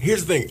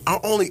thing. I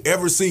only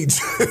ever see.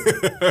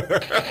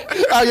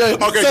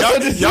 Okay,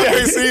 y'all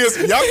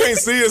can't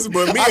see us,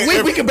 but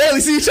me. We can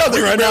barely see each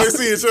other right now. We can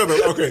barely see each other.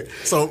 Okay,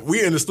 so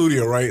we in the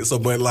studio, right? So,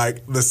 but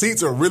like the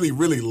seats are really,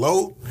 really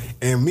low,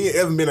 and me and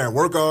Evan been at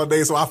work all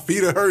day, so our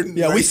feet are hurting.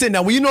 Yeah, we sit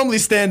down. We normally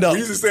stand up. We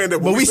usually stand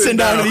up, but we sit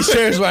down in these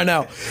chairs right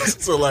now.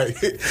 So like,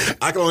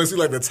 I can only see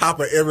like the top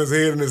of Evan's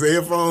head and his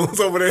headphones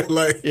over there.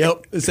 Like,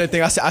 yep, the same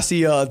thing. I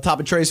see top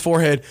of Trey's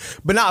forehead,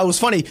 but it was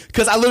funny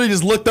because I literally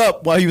just looked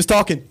up while he was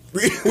talking.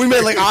 We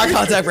made like eye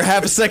contact for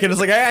half a second. It's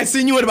like, hey, I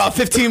seen you in about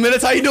 15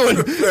 minutes. How you doing?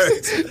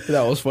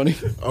 That was funny.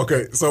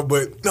 Okay, so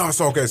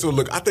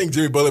look, I think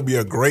Jimmy Butler be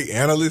a great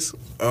analyst,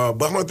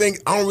 but I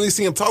don't really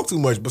see him talk too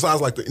much. Besides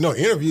like the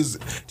interviews,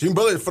 Jimmy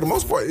Butler for the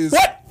most part is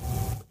what?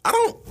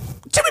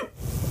 Jimmy.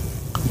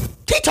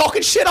 He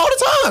talking shit all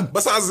the time.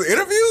 Besides his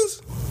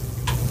interviews,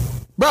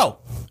 bro.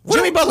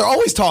 Jimmy Butler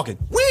always talking.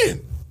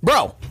 When,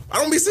 bro? I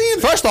don't be seeing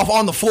it. First off,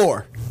 on the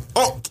floor.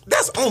 Oh,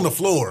 that's on the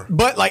floor.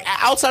 But like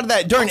outside of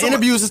that, during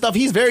interviews and stuff,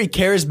 he's very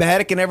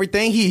charismatic and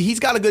everything. He's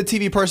got a good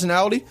TV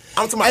personality.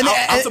 I'm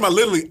talking about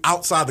literally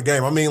outside the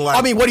game. I mean,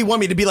 what do you want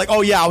me to be like?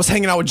 Oh yeah, I was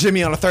hanging out with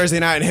Jimmy on a Thursday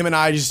night, and him and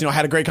I just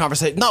had a great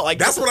conversation. No, like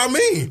that's what I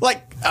mean.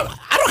 Like I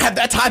don't have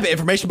that type of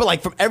information, but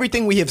like from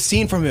everything we have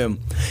seen from him,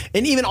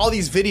 and even all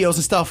these videos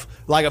and stuff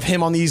like of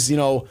him on these,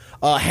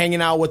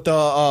 hanging out with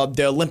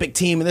the Olympic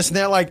team and this and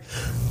that, like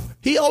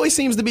he always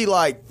seems to be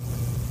like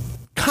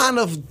kind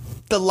of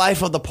the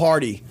life of the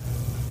party.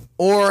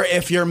 Or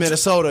if you're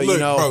Minnesota,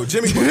 bro,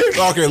 Jimmy.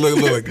 Okay,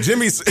 look.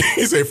 Jimmy, he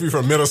said if you're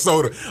from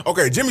Minnesota.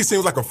 Okay, Jimmy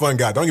seems like a fun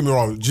guy. Don't get me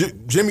wrong.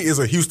 Jimmy is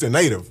a Houston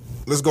native.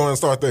 Let's go ahead and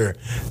start there.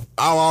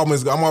 I'm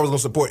always gonna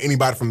support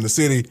anybody from the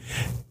city.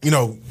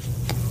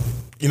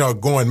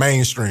 Going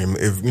mainstream.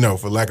 If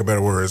for lack of better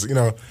words,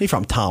 He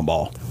from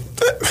Tomball.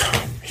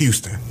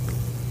 Houston.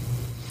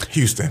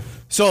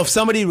 So if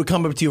somebody would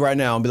come up to you right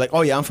now and be like,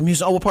 "Oh yeah, I'm from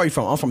Houston. Oh, what part are you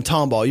from? I'm from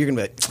Tomball." You're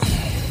gonna be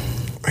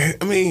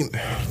like, I mean.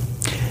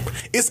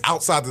 It's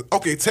outside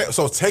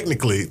so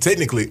technically,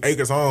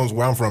 Acres Homes,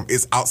 where I'm from,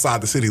 is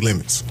outside the city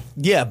limits.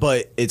 Yeah,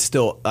 but it's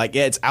still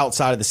it's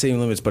outside of the city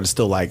limits, but it's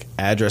still like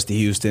address to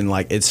Houston.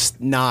 Like it's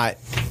not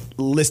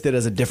listed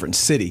as a different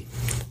city.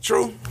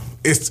 True.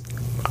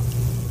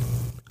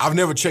 I've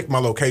never checked my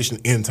location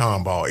in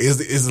Tomball.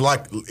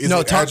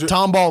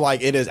 Tomball,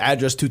 like it is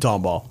address to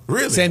Tomball.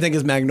 Really? Same thing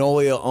as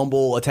Magnolia,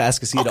 Humble,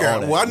 Atascocita, all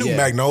that. Well, I knew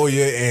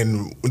Magnolia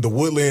and the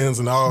Woodlands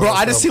and all. Bro, that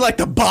I just see like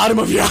the bottom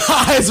of your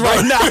eyes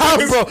right now,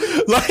 bro.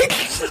 Like,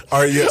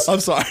 all right, yes. I'm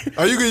sorry.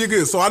 Are you good? You're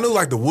good. So I knew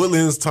like the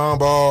Woodlands,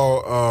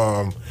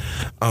 Tomball,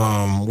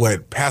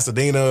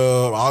 Pasadena,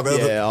 all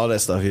that. Yeah, all that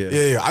stuff.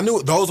 Yeah. I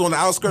knew those on the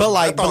outskirts.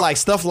 But like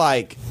stuff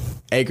like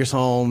Acres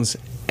Homes,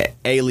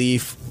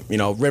 A-Leaf.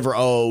 River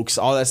Oaks,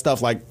 all that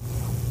stuff, like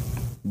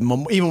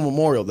even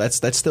Memorial, that's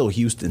still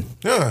Houston.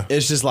 Yeah.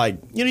 It's just like,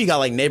 you got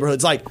like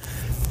neighborhoods, like,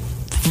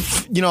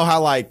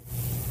 how like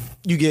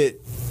you get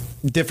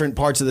different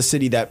parts of the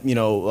city that,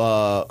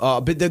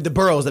 the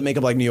boroughs that make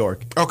up like New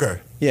York. Okay.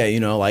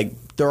 Yeah, like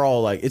they're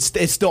all like it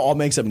still all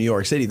makes up New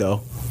York City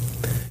though.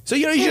 So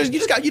you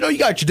just got you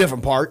got your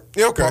different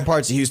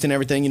parts of Houston,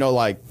 everything.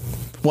 Like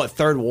what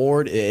 3rd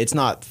Ward? It's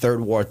not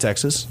 3rd Ward,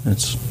 Texas.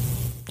 It's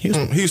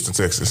Houston, Houston,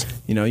 Texas.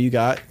 You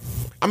got.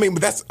 I mean,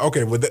 but that's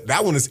okay. But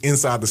that one is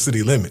inside the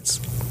city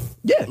limits.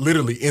 Yeah,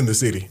 literally in the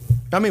city.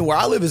 I mean, where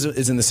I live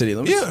is in the city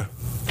limits. Yeah,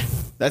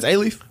 that's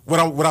A-Leaf. What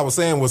I was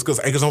saying was because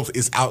Acres Homes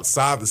is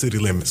outside the city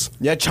limits.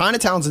 Yeah,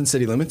 Chinatown's in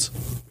city limits.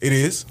 It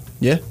is.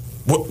 Yeah.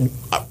 What?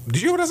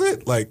 Did you hear what I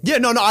said? Like, yeah,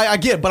 no, I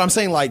get it, but I'm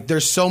saying like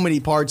there's so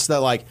many parts that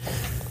like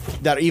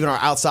that even are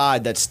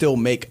outside that still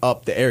make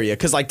up the area.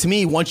 Because like to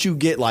me, once you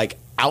get like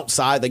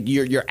outside, like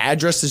your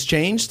address has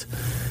changed.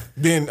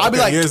 Then I'd be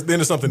like, then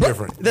it's something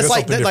different. That's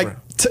like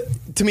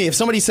to me, if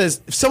somebody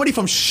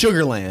from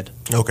Sugarland,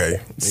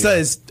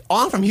 says,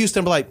 "Oh, I'm from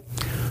Houston," but like,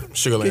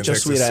 Sugarland, get your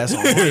Texas. sweet ass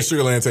on.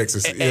 Sugarland,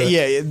 Texas.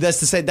 Yeah,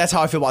 that's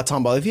how I feel about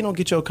Tomball. If you don't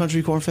get your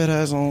country corn fed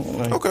ass on,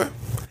 like, okay.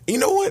 You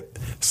know what?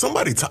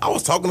 I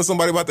was talking to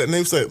somebody about that, and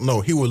they said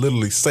no. He would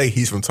literally say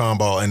he's from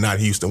Tomball and not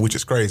Houston, which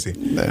is crazy.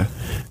 Yeah,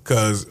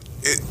 because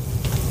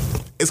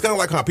it's kind of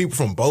like how people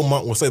from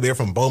Beaumont will say they're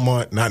from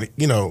Beaumont, not,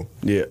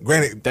 Yeah.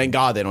 Granted. Thank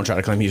God they don't try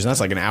to claim Houston. That's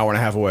like an hour and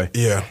a half away.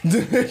 Yeah.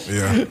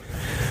 Yeah.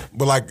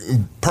 But like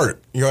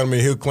Pert, you know what I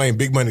mean? He'll claim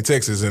Big Money,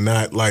 Texas and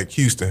not like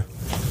Houston.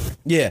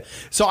 Yeah.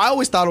 So I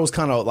always thought it was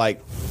kind of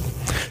like,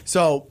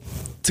 so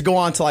to go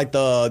on to like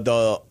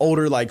the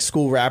older like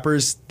school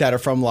rappers that are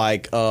from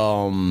like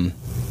Port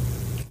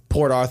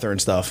Arthur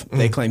and stuff,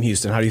 they claim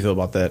Houston. How do you feel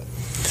about that?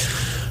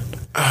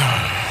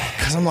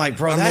 Because I'm like,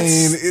 bro,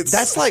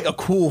 that's like a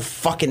cool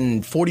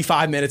fucking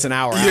 45 minutes an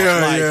hour.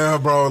 Yeah,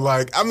 bro.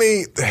 Like, I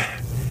mean,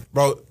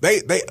 bro,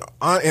 they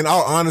in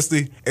all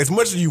honesty, as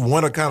much as you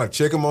want to kind of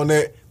check them on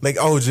that, like,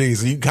 oh,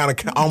 geez, you kind of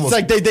almost.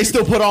 It's like they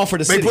still put on for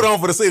the city. They put on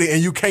for the city,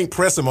 and you can't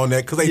press them on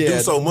that because they do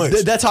so much.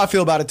 That's how I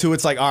feel about it, too.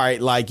 It's like, all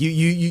right, like,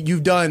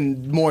 you've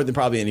done more than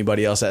probably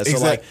anybody else has. So,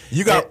 exactly. like,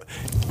 you got.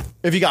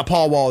 If you got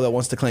Paul Wall that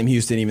wants to claim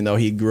Houston, even though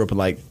he grew up in,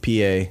 like, PA.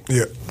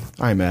 Yeah.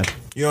 I ain't mad.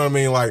 You know what I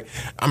mean? Like,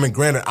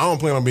 granted, I don't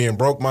plan on being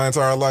broke my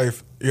entire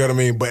life. You know what I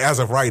mean? But as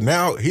of right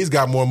now, he's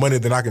got more money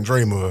than I can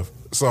dream of.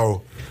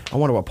 So, I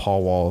wonder what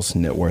Paul Wall's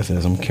net worth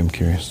is. I'm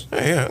curious.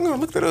 Yeah, I'm gonna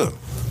look that up.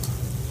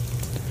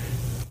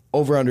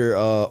 Over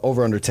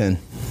under 10.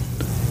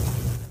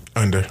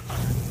 Under.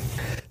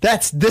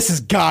 This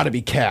has got to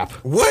be cap.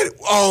 What?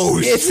 Oh,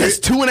 shit. It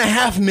says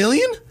 $2.5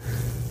 million.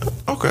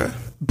 Okay,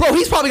 bro,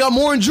 he's probably got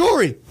more in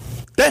jewelry.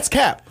 That's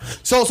cap.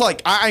 So it's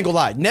like, I ain't gonna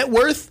lie. Net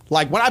worth,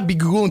 like when I be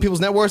Googling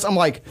people's net worths, I'm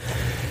like,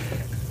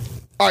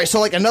 all right, so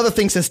like another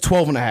thing says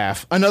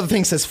 12.5. Another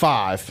thing says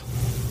 5.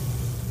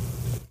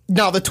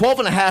 Now the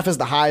 12.5 is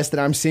the highest that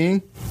I'm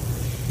seeing.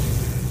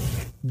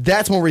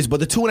 That's more reason. But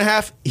the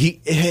 2.5,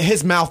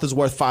 his mouth is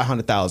worth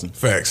 $500,000.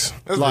 Facts.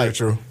 That's like, very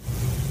true.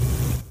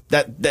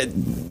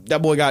 That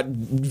boy got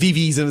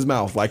VVs in his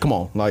mouth. Like, come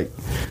on, like,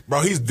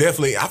 bro, he's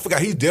definitely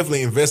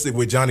invested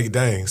with Johnny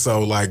Dang.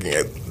 So like,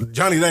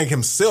 Johnny Dang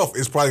himself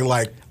is probably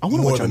like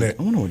more than that.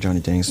 I wonder what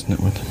Johnny Dang's net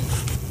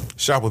worth.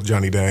 Shop with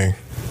Johnny Dang.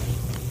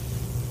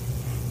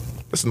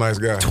 That's a nice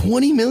guy.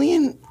 20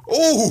 million.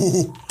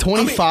 Ooh,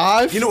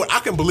 25. You know what? I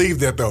can believe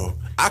that though.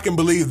 I can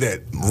believe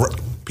that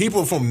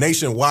people from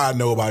nationwide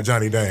know about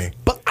Johnny Dang.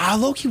 But I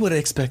low-key would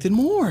have expected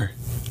more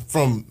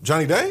from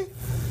Johnny Dang.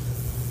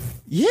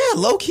 Yeah,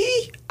 low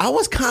key. I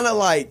was kind of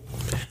like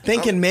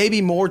thinking maybe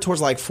more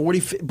towards like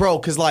 40, bro,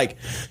 because like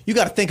you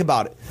got to think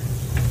about it.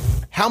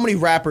 How many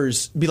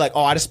rappers be like,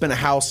 oh, I just spent a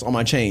house on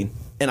my chain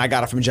and I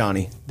got it from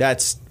Johnny?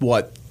 That's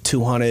what,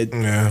 200,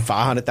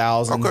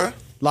 500,000. Okay.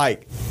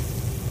 Like,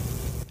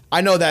 I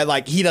know that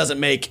like he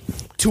doesn't make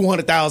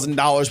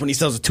 $200,000 when he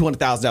sells a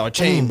 $200,000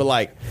 chain, but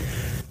like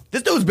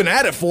this dude's been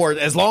at it for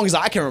as long as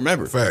I can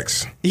remember.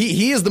 Facts.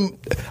 He is the.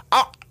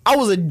 I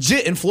was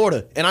legit in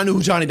Florida, and I knew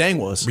who Johnny Dang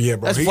was. Yeah,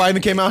 bro. That's before I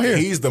even came out here.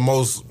 He's the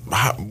most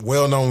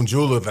well-known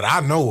jeweler that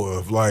I know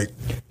of. Like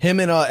him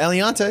and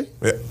Eliante.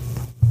 Yeah.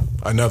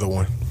 Another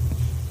one.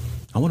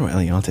 I wonder what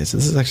Eliante is.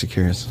 This is actually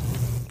curious.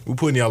 We're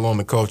putting y'all on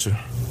the culture.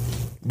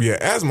 Yeah,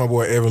 as my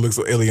boy Evan looks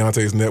at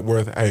Eliante's net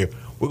worth, hey,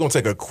 we're going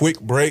to take a quick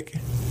break.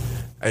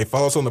 Hey,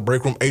 follow us on the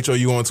Breakroom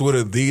HOU on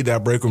Twitter,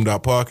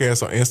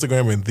 the.breakroom.podcast on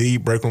Instagram, and the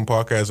Breakroom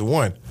Podcast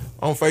 1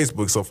 on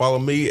Facebook. So follow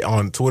me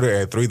on Twitter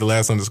at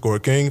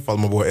 3thelast_king. Follow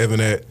my boy Evan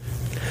at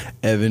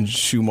Evan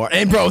Shumard.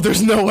 And bro,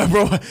 there's no way,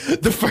 bro.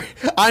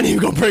 I ain't even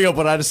gonna bring up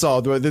what I just saw.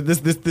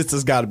 This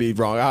has got to be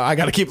wrong. I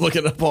got to keep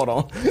looking up. Hold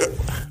on.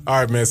 All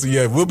right, man. So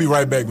yeah, we'll be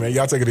right back, man.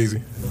 Y'all take it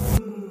easy.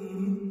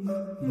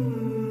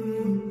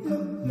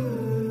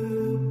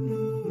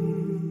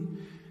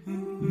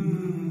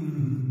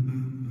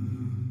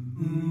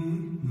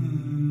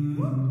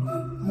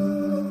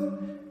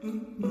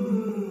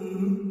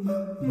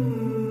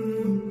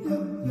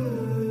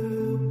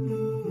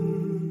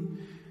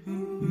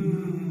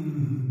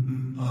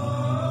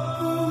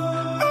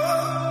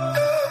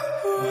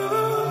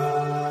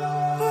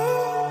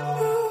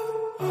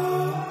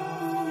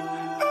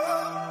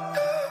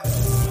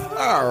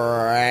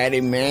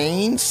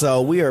 Man,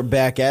 so we are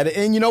back at it,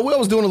 and we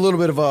was doing a little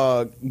bit of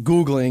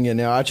Googling, and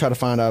I try to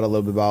find out a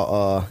little bit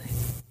about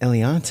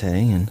Eliante,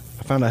 and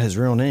I found out his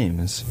real name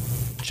is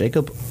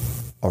Jacob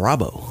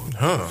Arabo.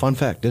 Fun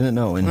fact, didn't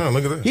know. And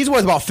look at that. He's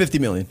worth about $50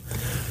 million.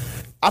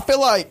 I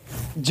feel like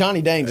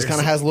Johnny Dang just kind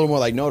of has a little more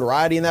like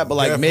notoriety in that, but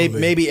like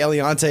maybe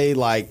Eliante,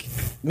 like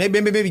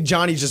maybe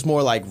Johnny's just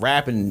more like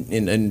rap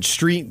and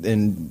street,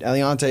 and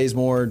Eliante's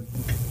more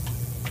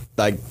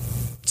like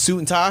suit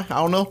and tie. I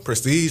don't know.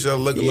 Prestige. I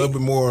look a little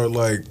bit more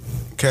like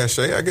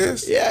cachet, I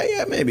guess.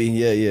 Yeah, maybe.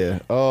 Yeah.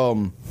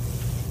 So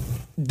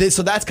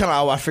that's kind of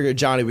how I figured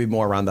Johnny would be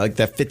more around that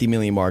 50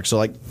 million mark. So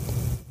like,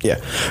 yeah.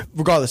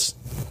 Regardless,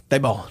 they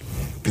balling.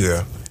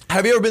 Yeah.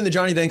 Have you ever been to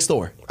Johnny Dang's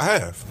store? I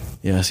have.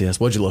 Yes.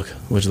 What'd you look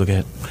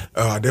at?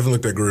 I definitely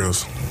looked at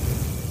grills.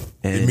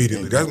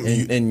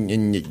 Immediately.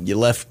 And you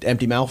left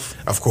empty mouth?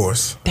 Of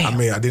course. Damn. I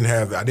mean, I didn't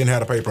have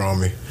the paper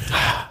on me.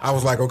 I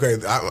was like, okay,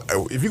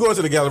 if you go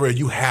into the gallery,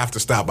 you have to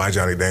stop by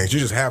Johnny Dang's. You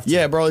just have to.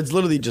 Yeah, bro. It's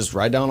literally just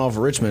right down off of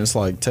Richmond. It's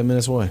like 10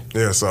 minutes away.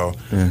 Yeah, so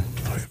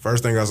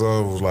first thing I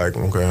saw was like,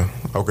 okay.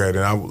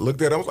 Then I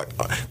looked at it. I was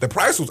like, the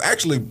price was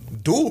actually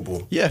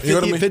doable. Yeah, 50, you know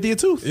what I mean? 50 a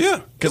tooth.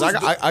 Yeah. Because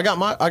I got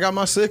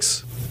my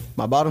 6,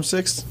 my bottom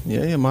 6.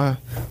 Yeah, my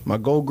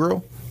gold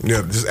grill.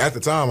 Yeah, just at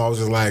the time, I was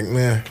just like,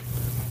 man,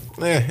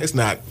 it's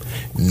not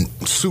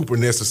super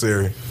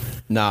necessary.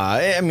 Nah,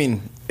 I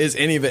mean, is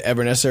any of it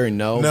ever necessary?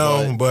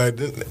 No, but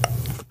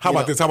how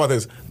about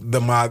this?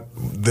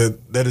 The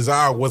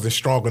desire wasn't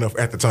strong enough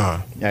at the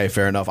time. Yeah,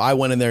 fair enough. I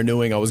went in there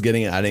knowing I was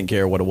getting it. I didn't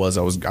care what it was.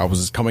 I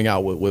was coming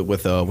out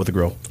with a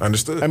grill.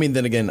 Understood. I mean,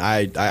 then again,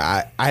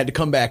 I had to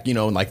come back,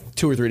 in like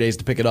 2 or 3 days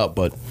to pick it up,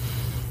 but.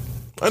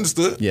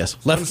 Understood.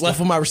 Yes. Left with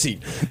my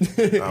receipt.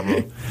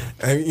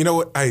 And you know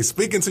what? Hey,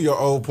 speaking to your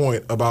old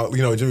point about,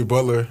 Jimmy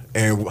Butler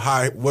and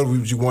what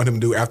would you want him to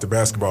do after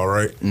basketball,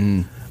 right?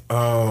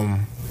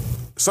 Mm-hmm.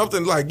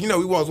 Something like, we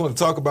always want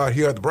to talk about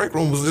here at the Break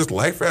Room was just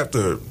life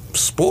after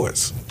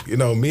sports. Me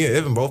and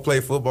Evan both play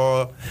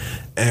football.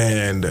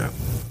 And,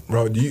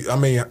 bro,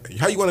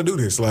 how you want to do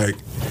this? Like,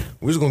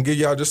 we're just going to give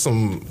y'all just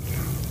some...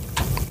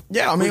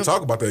 Yeah, I mean, we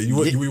talk about that. You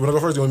want to go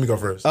first? Or you want me to go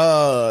first?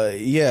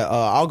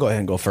 I'll go ahead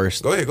and go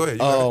first. Go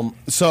ahead.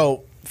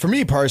 So for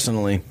me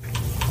personally,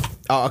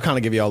 I'll kind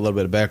of give you all a little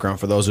bit of background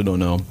for those who don't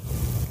know.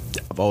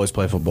 I've always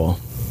played football,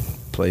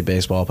 played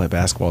baseball, played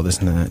basketball, this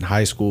and that. In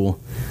high school,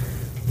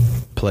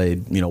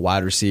 played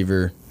wide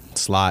receiver,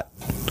 slot,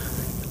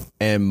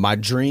 and my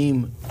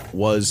dream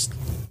was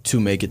to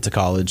make it to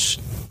college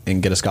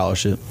and get a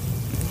scholarship.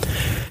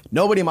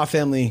 Nobody in my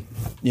family,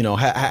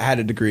 had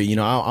a degree.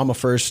 I'm a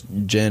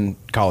first-gen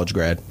college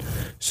grad.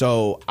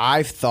 So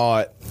I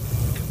thought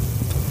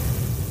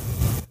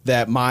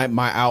that my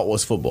out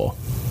was football,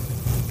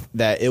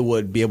 that it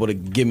would be able to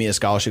give me a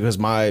scholarship because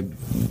my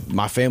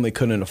family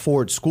couldn't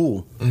afford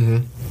school.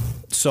 Mm-hmm.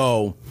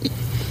 So,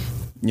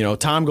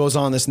 time goes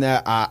on, this and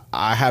that.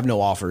 I have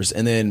no offers.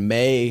 And then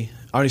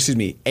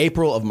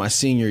April of my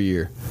senior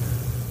year,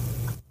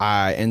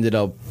 I ended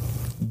up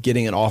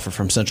getting an offer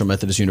from Central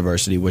Methodist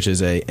University, which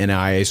is a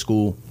NAIA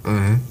school.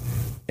 Mm-hmm.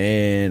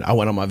 And I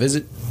went on my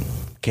visit,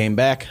 came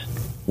back,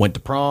 went to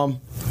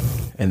prom,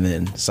 and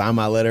then signed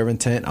my letter of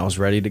intent. I was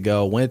ready to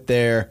go. Went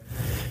there,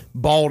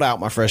 balled out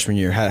my freshman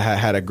year.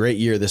 Had a great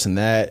year, this and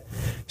that.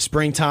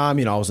 Springtime,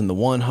 I was in the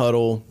one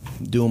huddle,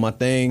 doing my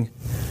thing.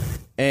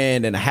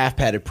 And in a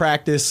half-padded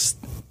practice,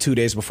 2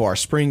 days before our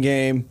spring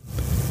game,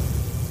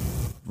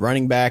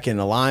 running back and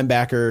a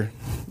linebacker,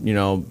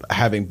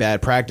 having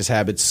bad practice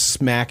habits,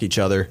 smack each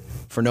other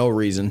for no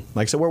reason.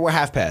 Like, so we're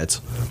half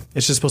pads.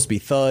 It's just supposed to be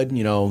thud,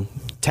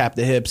 tap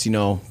the hips,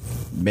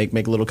 make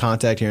a little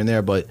contact here and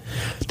there, but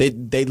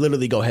they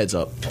literally go heads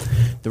up.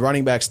 The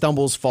running back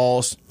stumbles,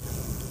 falls,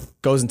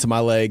 goes into my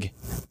leg,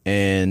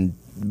 and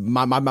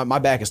my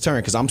back is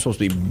turned because I'm supposed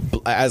to be,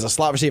 as a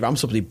slot receiver, I'm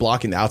supposed to be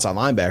blocking the outside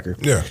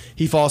linebacker. Yeah.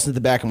 He falls into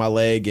the back of my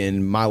leg,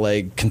 and my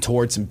leg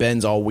contorts and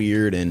bends all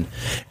weird, and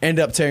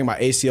ended up tearing my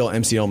ACL,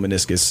 MCL,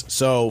 meniscus.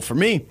 So for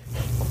me,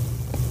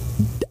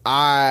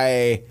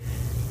 I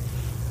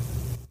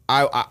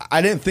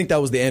didn't think that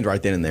was the end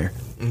right then and there.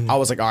 Mm-hmm. I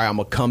was like, all right, I'm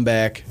gonna come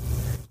back.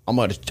 I'm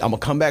gonna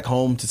come back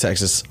home to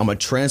Texas. I'm gonna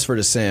transfer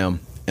to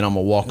Sam, and I'm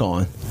gonna walk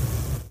on.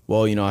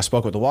 Well, I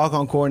spoke with the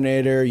walk-on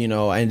coordinator.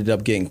 I ended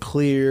up getting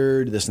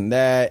cleared, this and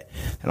that,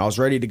 and I was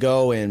ready to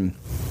go. And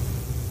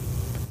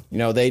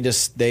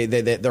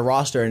the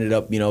roster ended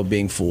up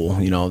being full.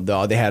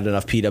 They had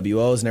enough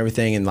PWOs and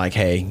everything, and like,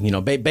 hey,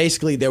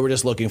 basically they were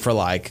just looking for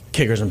like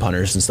kickers and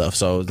punters and stuff.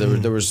 So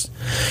there was,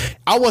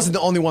 I wasn't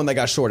the only one that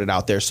got shorted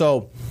out there.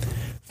 So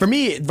for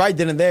me, right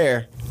then and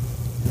there,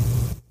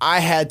 I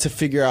had to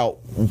figure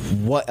out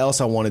what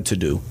else I wanted to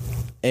do.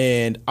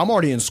 And I'm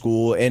already in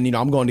school, and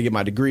I'm going to get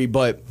my degree,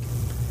 but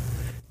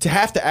to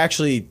have to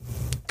actually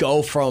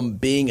go from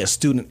being a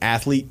student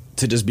athlete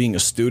to just being a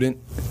student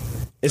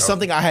is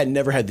something I had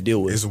never had to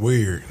deal with. It's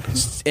weird.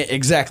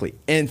 Exactly.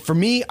 And for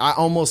me, I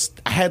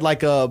had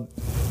like a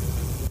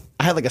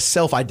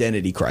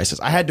self-identity crisis.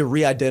 I had to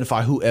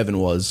re-identify who Evan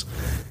was,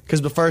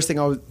 because the first thing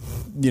I was,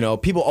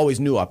 people always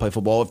knew I played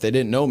football. If they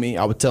didn't know me,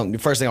 I would tell them. The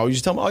first thing I would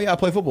just tell them, oh yeah, I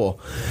play football.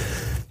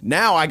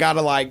 Now I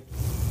gotta like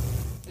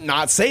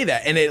not say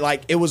that. And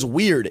it was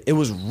weird. It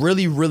was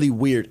really, really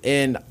weird.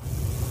 And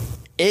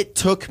it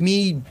took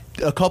me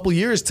a couple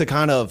years to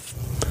kind of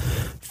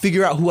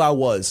figure out who I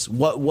was,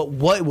 what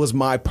was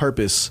my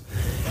purpose.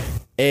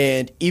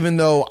 And even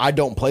though I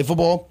don't play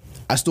football,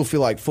 I still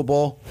feel like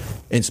football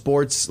and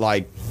sports,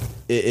 like,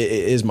 it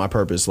is my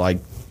purpose. Like,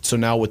 so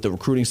now with the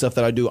recruiting stuff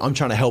that I do, I'm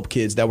trying to help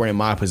kids that were in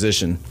my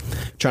position,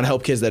 trying to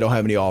help kids that don't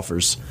have any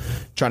offers,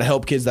 trying to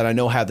help kids that I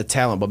know have the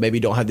talent but maybe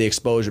don't have the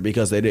exposure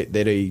because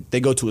they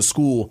go to a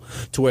school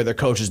to where their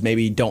coaches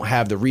maybe don't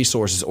have the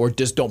resources or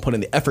just don't put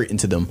in the effort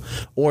into them,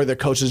 or their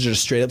coaches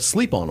just straight up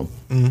sleep on them.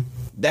 Mm-hmm.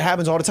 That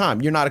happens all the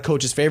time. You're not a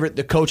coach's favorite.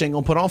 The coach ain't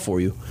gonna put on for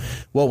you.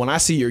 Well, when I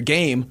see your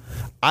game,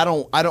 I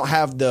don't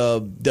have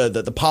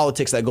the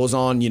politics that goes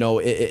on,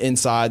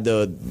 inside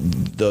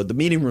the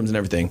meeting rooms and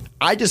everything.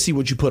 I just see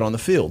what you put on the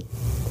field.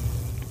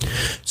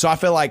 So I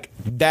feel like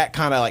that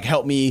kind of like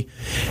helped me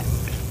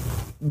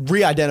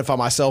re-identify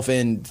myself,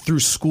 and through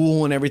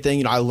school and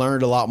everything, I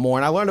learned a lot more,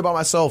 and I learned about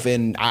myself,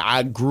 and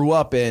I grew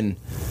up, and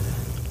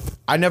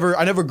I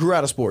never grew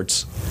out of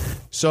sports.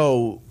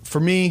 So for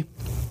me,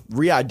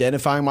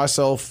 re-identifying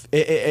myself,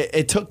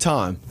 it took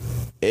time.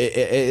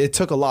 It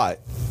took a lot,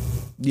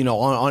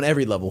 on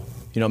every level,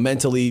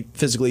 mentally,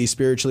 physically,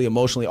 spiritually,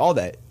 emotionally, all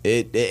that.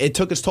 It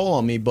took its toll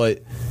on me,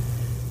 but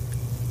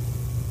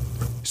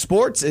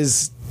sports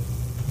is,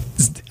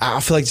 I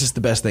feel like, just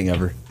the best thing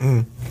ever.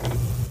 Mm.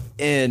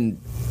 And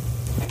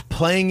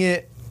playing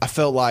it, I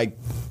felt like,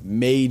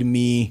 made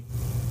me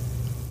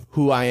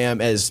who I am,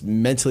 as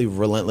mentally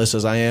relentless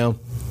as I am.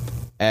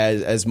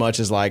 As much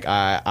as like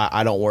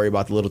I don't worry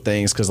about the little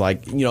things, because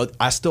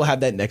I still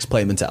have that next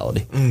play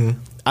mentality. Mm-hmm.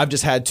 I've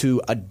just had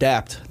to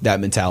adapt that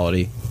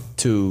mentality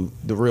to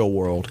the real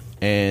world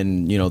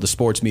and the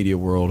sports media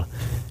world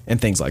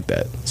and things like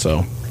that.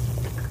 So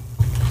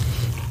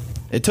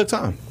it took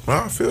time.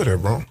 I feel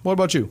that, bro. What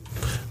about you?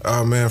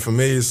 Man, for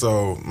me,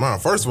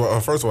 first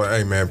of all,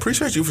 hey man,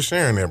 appreciate you for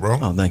sharing that, bro.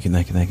 Oh, thank you.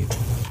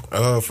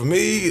 For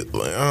me,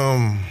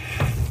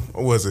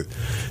 what was it?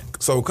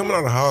 So coming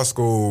out of high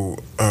school,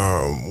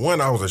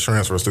 I was a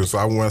transfer student, so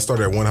I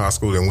started at one high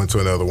school and went to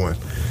another one.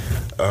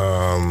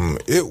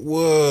 It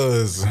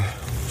was,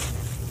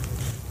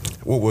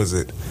 what was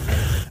it?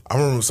 I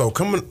remember, so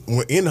coming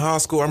in high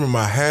school, I remember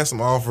I had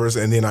some offers,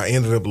 and then I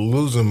ended up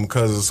losing them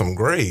because of some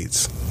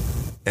grades.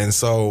 And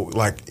so,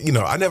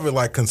 I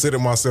never, considered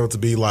myself to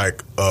be,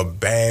 a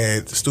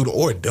bad student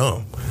or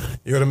dumb.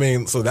 You know what I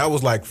mean? So that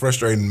was,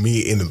 frustrating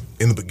me in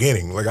the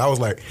beginning. I was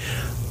like,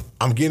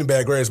 I'm getting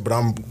bad grades, but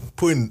I'm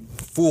putting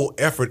full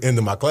effort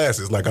into my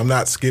classes. I'm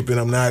not skipping.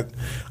 I'm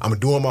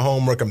doing my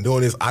homework. I'm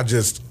doing this. I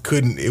just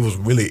couldn't. It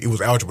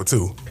was algebra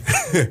 2.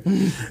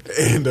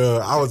 And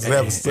I was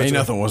having such ain't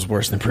nothing was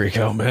worse than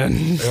pre-cal, man.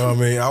 You know what I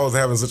mean? I was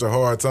having such a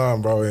hard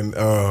time, bro. And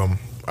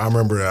I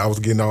remember I was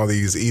getting all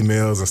these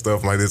emails and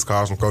stuff like this,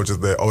 calls from coaches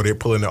that, they're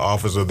pulling their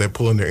offers or they're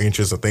pulling their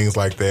interest and things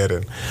like that.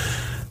 And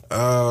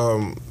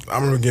I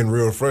remember getting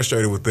real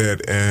frustrated with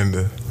that,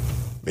 and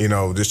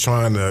just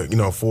trying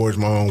to, forge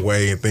my own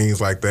way and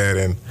things like that.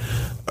 And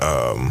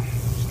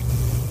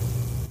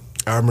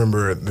I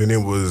remember then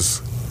it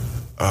was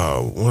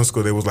one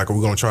school, they was like,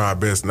 we're going to try our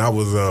best. And I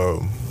was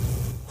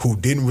who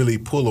didn't really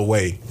pull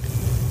away.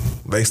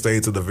 They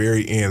stayed to the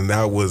very end.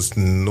 That was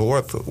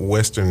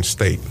Northwestern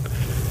State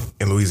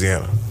in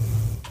Louisiana,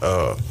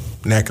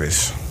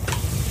 Natchitoches.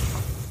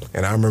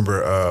 And I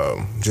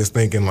remember just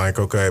thinking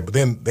okay, but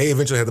then they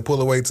eventually had to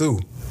pull away too.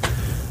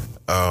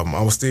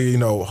 I was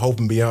still,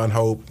 hoping beyond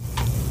hope.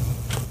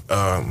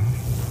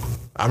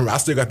 I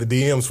still got the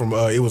DMs from,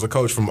 it was a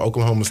coach from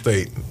Oklahoma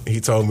State. He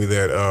told me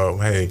that,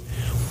 hey,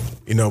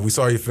 we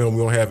saw your film.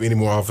 We don't have any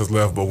more offers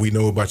left, but we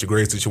know about your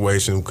grade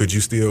situation. Could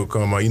you still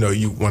come,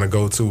 you want to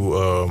go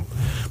to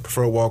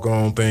preferred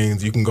walk-on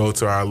things. You can go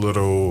to our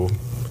little,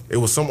 it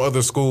was some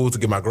other school to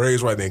get my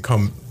grades right, then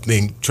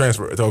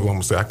transfer to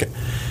Oklahoma State. I can't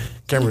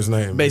remember his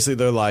name. Basically,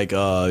 they're like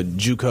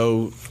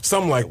JUCO,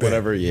 something like that.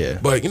 Whatever, yeah.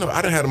 But I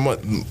didn't have the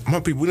money. My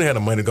people, we didn't have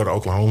the money to go to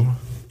Oklahoma.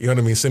 You know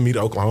what I mean? Send me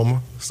to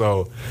Oklahoma.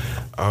 So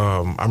I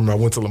remember I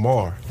went to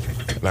Lamar.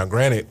 Now,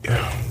 granted,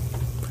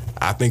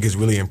 I think it's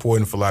really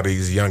important for a lot of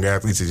these young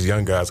athletes, these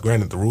young guys.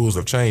 Granted, the rules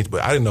have changed,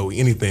 but I didn't know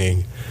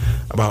anything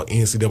about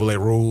NCAA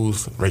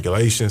rules,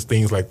 regulations,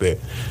 things like that.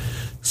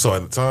 So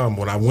at the time,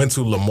 when I went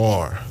to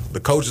Lamar,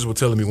 the coaches were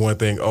telling me one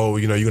thing,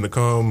 you're going to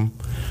come,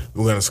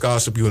 we're going to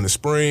scholarship you in the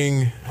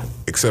spring,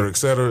 et cetera, et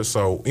cetera.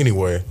 So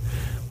anyway,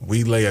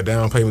 we lay a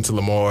down payment to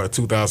Lamar,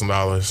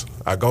 $2,000.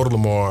 I go to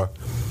Lamar,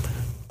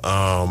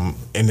 and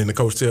then the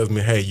coach tells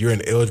me, hey, you're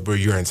ineligible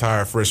your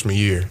entire freshman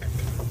year.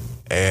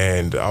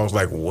 And I was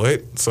like,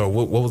 what? So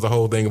what was the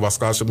whole thing about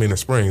scholarship in the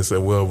spring? He said,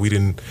 well,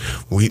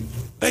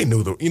 they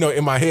knew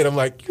in my head, I'm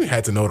like, you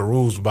had to know the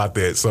rules about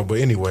that. So, but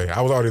anyway,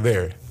 I was already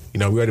there.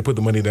 We already put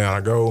the money down.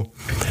 I go.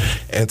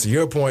 And to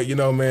your point,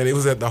 man, it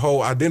was at the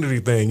whole identity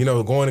thing,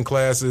 going in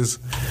classes.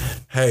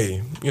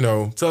 Hey,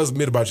 tell us a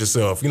bit about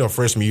yourself.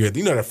 Freshman year,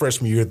 that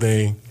freshman year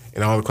thing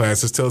in all the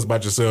classes. Tell us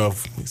about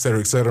yourself, et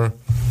cetera, et cetera.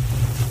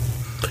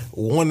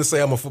 Wanted to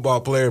say I'm a football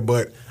player,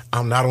 but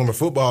I'm not on the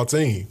football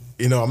team.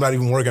 I'm not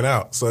even working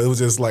out. So it was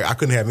just like I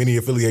couldn't have any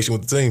affiliation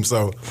with the team.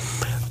 So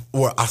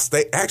I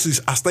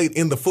stayed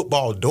in the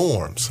football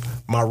dorms.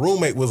 My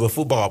roommate was a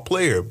football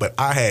player, but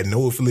I had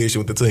no affiliation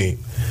with the team.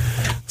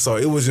 So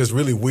it was just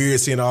really weird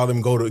seeing all of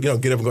them go to,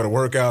 get up and go to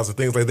workouts and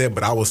things like that,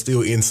 but I was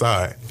still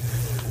inside,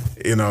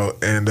 and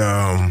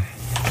I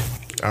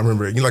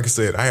remember, like I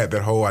said, I had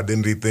that whole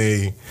identity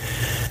thing,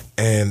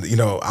 and,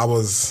 I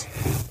was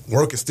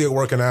still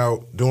working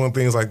out, doing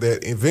things like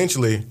that.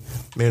 Eventually,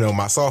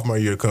 my sophomore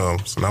year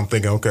comes, and I'm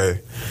thinking, okay,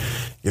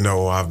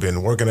 I've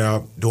been working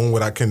out, doing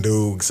what I can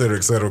do, et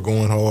cetera,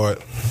 going hard.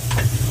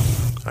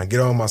 I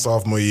get on my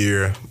sophomore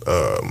year.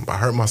 I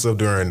hurt myself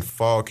during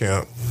fall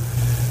camp.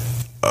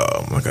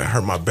 I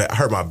hurt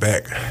my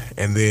back,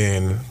 and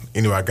then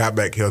I got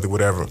back healthy,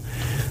 whatever.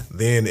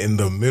 Then in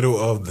the middle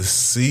of the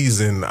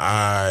season,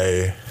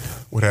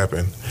 what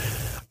happened?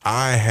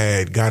 I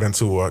had got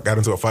into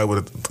a fight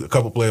with a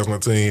couple players on the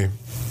team,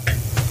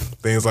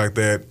 things like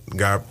that.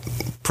 Got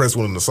pressed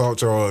with an assault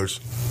charge.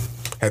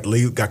 Had to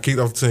leave. Got kicked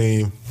off the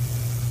team.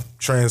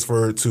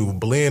 Transferred to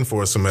Blinn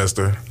for a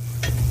semester.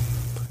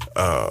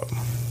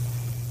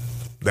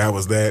 That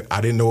was that.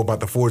 I didn't know about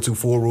the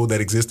 4-2-4 rule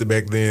that existed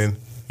back then.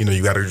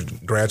 You got to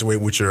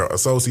graduate with your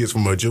associates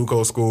from a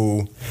JUCO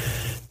school.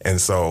 And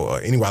so,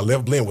 anyway, I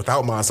left Blinn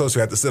without my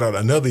associate. I had to sit out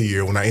another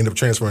year when I ended up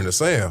transferring to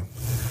Sam.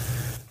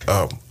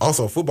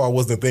 Also, football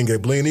wasn't a thing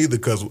at Blinn either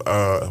because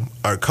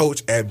our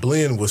coach at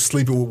Blinn was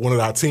sleeping with one of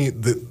our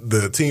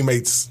the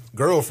teammates'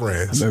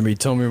 girlfriends. I remember you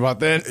told me about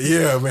that.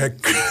 Yeah, man.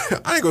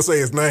 I ain't gonna say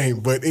his name,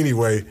 but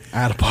anyway.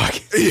 Out of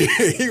pocket. Yeah,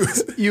 he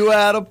was. You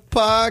out of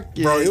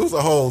pocket. Bro, it was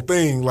a whole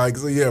thing. Like,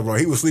 so yeah, bro,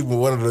 he was sleeping with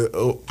one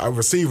of our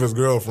receiver's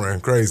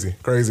girlfriend. Crazy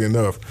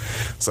enough.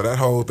 So that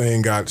whole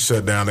thing got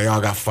shut down. They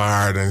all got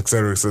fired and et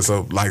cetera.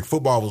 So, like,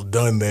 football was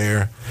done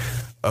there.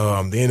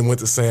 Then went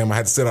to Sam. I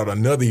had to sit out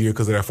another year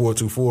because of that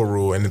 4-2-4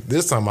 rule. And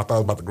this time I thought I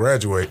was about to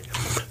graduate.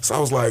 So I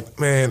was like,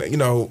 man,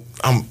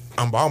 I'm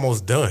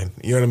almost done.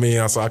 You know what I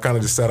mean? So I kind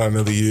of just sat out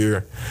another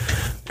year.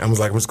 I was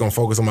like, I'm just going to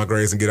focus on my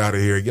grades and get out of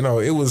here.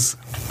 It was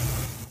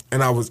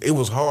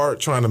hard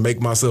trying to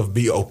make myself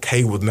be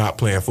okay with not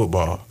playing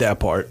football. That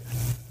part.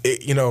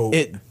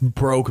 It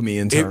broke me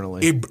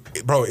internally.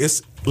 Bro,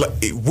 it's like,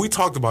 we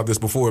talked about this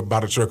before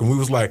about a truck, and we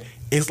was like,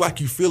 it's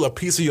like you feel a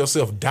piece of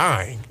yourself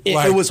dying.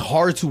 It was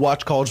hard to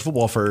watch college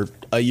football for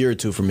a year or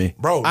two for me.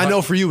 Bro, I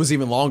know for you it was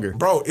even longer.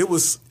 Bro, it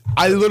was.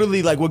 I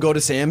literally would go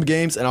to Sam's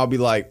games, and I'll be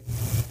like,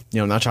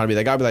 not trying to be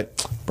that guy, I'd be like,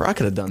 bro, I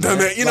could have done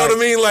that. You know what I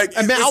mean? Like,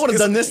 man, I would have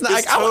done this.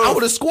 I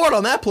would have scored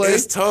on that play.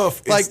 It's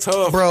tough. It's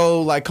tough.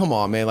 Bro, come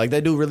on, man.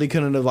 That dude really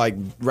couldn't have,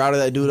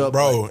 routed that dude up.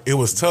 Bro, it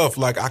was tough.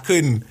 I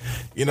couldn't,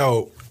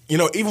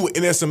 even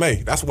in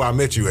SMA, that's where I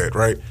met you at,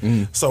 right?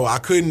 So I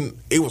couldn't,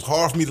 it was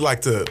hard for me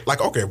to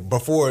okay,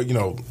 before,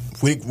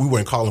 we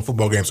weren't calling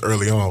football games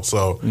early on,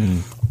 so,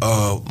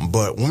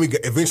 but when we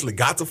eventually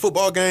got to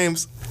football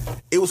games,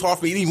 it was hard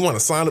for me to even want to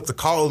sign up to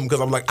call them because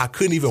I'm like, I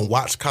couldn't even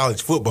watch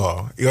college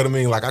football. You know what I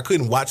mean? I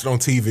couldn't watch it on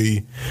TV.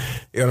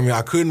 You know what I mean?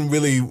 I couldn't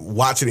really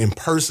watch it in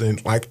person.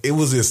 It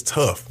was just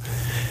tough.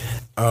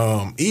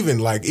 Even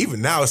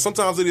now,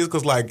 sometimes it is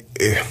because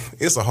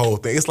it's a whole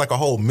thing. It's like a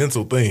whole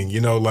mental thing,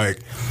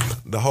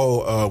 the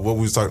whole what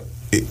we was talking.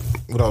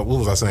 What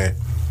was I saying?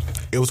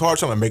 It was hard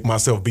trying to make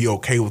myself be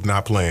okay with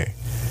not playing.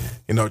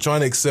 Trying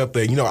to accept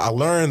that. I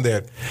learned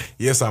that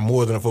yes, I'm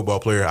more than a football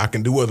player. I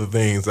can do other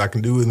things. I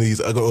can do in these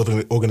other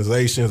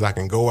organizations. I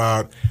can go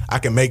out. I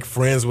can make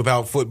friends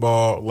without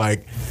football.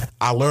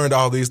 I learned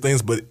all these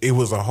things, but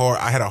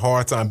I had a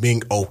hard time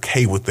being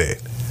okay with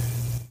that.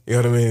 You know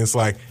what I mean? It's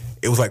like.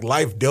 It was like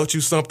life dealt you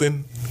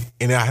something,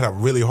 and I had a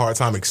really hard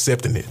time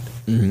accepting it.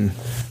 Mm-hmm.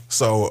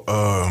 So,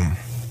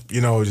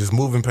 just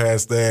moving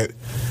past that,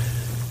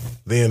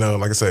 then,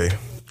 like I say,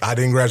 I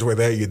didn't graduate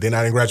that year. Then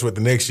I didn't graduate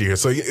the next year.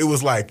 So it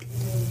was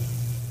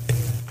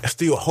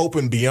still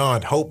hoping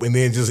beyond hope, and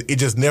then it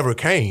just never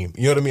came.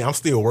 You know what I mean? I'm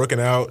still working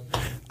out.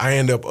 I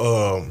end up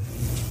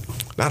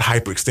not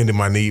hyperextending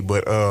my knee,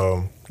 but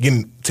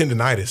getting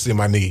tendonitis in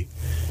my knee.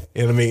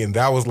 You know what I mean? And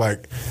that was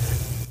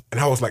And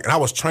I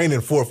was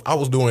training I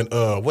was doing,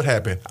 what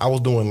happened? I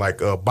was doing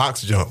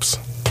box jumps.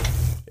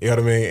 You know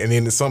what I mean? And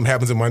then something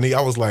happens in my knee.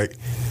 I was like,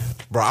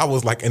 bro, I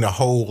was in a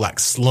whole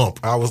slump.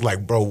 I was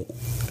like, bro,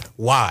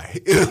 why?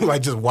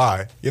 Just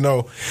why?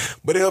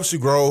 But it helps you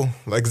grow.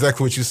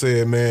 Exactly what you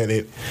said, man.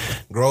 It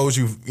grows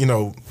you,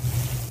 you're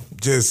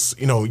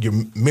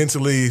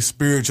mentally,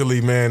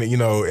 spiritually, man,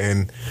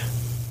 and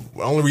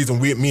the only reason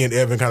me and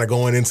Evan kind of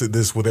going into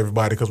this with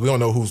everybody because we don't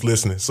know who's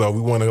listening. So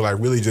we want to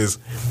really just.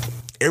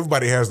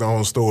 Everybody has their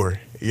own story,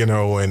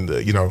 and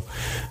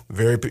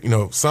very,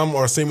 some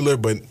are similar,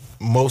 but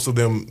most of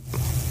them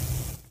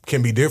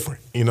can be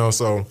different,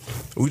 So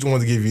we just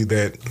wanted to give you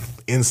that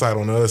insight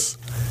on us.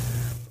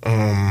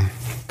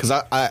 Because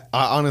I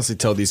honestly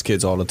tell these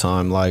kids all the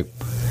time,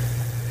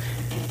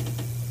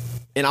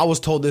 and I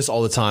was told this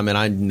all the time, and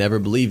I never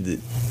believed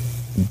it.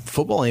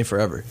 Football ain't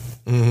forever.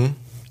 Mm-hmm. And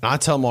I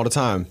tell them all the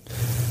time,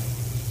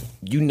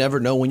 you never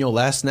know when your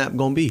last snap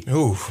gonna be.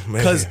 Ooh,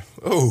 man. Because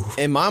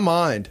in my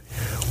mind,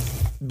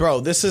 bro,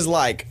 this is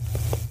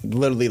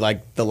literally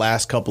like the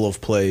last couple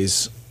of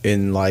plays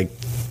in like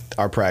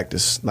our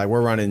practice. Like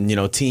we're running,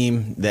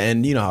 team, the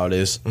end, you know how it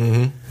is.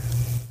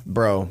 Mm-hmm.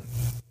 Bro.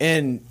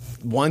 And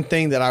one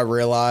thing that I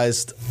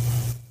realized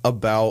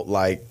about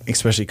like,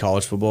 especially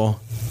college football,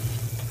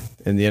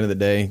 in the end of the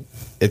day,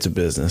 it's a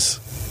business.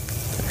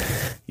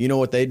 You know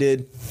what they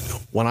did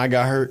when I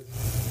got hurt?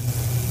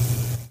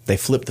 They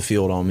flipped the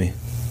field on me.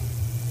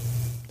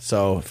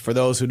 So for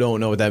those who don't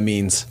know what that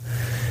means,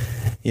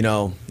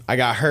 I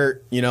got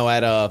hurt,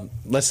 at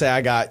let's say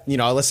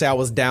I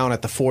was down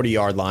at the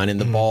 40-yard line and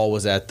the ball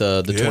was at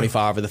the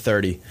 25 or the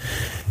 30.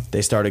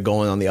 They started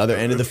going on the other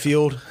end of the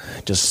field,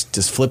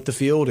 just flipped the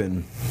field,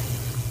 and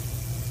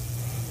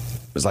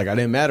it was like I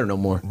didn't matter no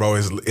more. Bro,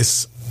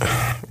 it's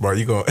bro,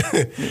 you going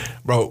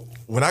bro,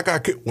 when I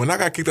got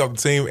kicked off the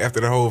team after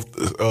the whole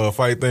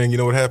fight thing, you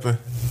know what happened?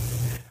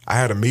 I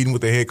had a meeting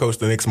with the head coach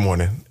the next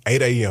morning,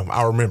 8 a.m.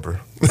 I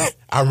remember.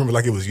 I remember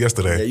like it was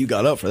yesterday. Yeah, you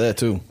got up for that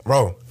too.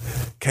 Bro,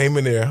 came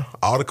in there,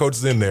 all the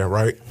coaches in there,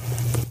 right?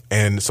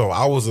 And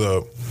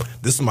so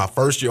this is my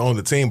first year on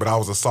the team, but I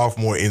was a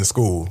sophomore in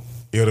school.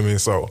 You know what I mean?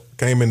 So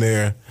came in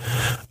there,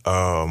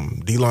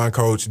 D-line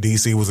coach,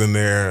 DC was in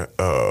there,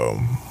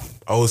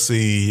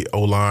 OC,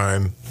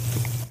 O-line,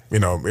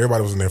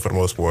 everybody was in there for the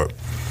most part.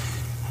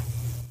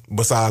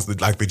 Besides the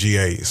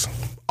GAs.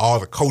 All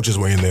the coaches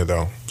were in there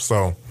though.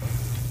 So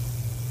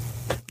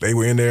they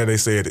were in there, they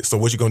said, so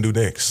what you gonna do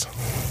next?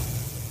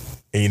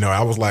 And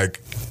I was like,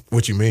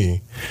 what you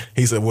mean?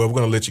 He said, well, we're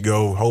gonna let you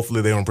go.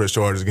 Hopefully they don't press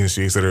charges against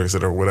you, et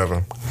cetera,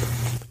 whatever.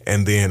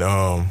 And then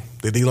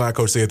the D-line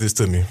coach said this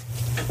to me.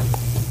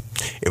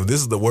 If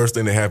this is the worst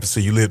thing that happens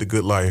to you, lived a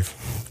good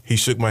life. He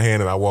shook my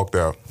hand and I walked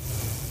out.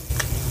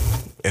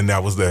 And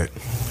that was that.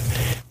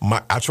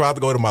 I tried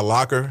to go to my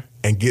locker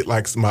and get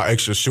like my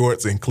extra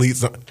shorts and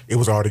cleats. It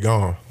was already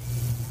gone.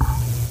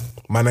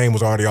 My name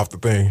was already off the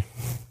thing.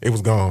 It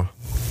was gone.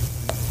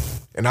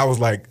 And I was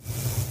like,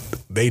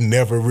 they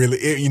never really,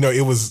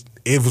 it was,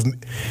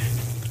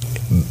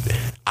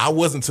 I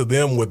wasn't to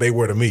them what they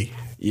were to me.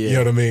 Yeah. You know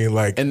what I mean?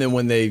 Like, and then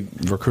when they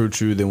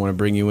recruit you, they want to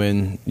bring you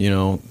in,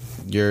 you're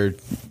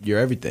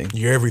everything.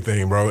 You're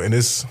everything, bro. And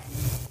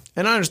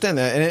I understand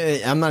that.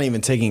 And I'm not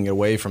even taking it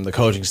away from the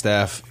coaching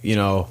staff,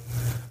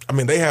 I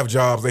mean, they have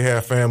jobs, they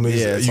have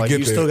families. Yeah, it's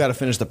you still got to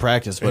finish the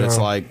practice, but it's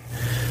like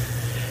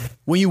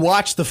when you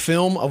watch the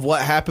film of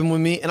what happened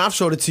with me, and I've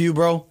showed it to you,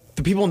 bro.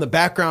 The people in the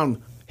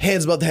background,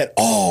 heads above the head,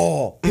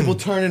 people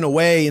turning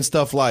away and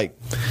stuff like.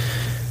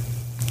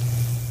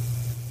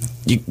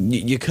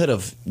 You could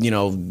have,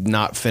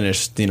 not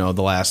finished, the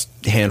last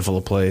handful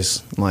of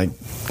plays, like.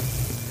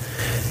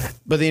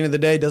 But at the end of the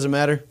day, it doesn't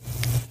matter.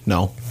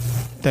 No,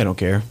 they don't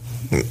care.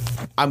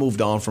 I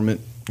moved on from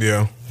it.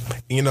 Yeah.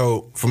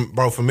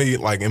 For me,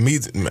 like, and me,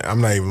 I'm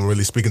not even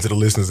really speaking to the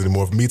listeners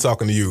anymore. For me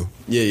talking to you.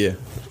 Yeah.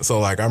 So,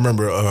 like, I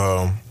remember,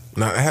 I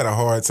had a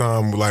hard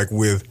time, like,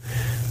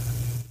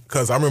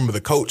 because I remember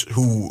the coach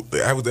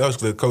I was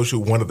the coach who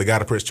wanted the guy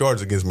to press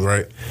charges against me,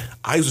 right?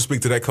 I used to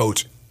speak to that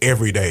coach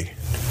every day.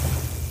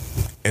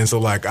 And so,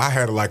 like, I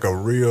had, like, a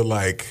real,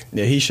 like...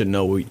 Yeah, he should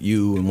know what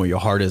you and where your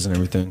heart is and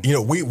everything.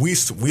 We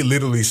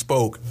literally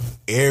spoke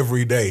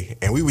every day,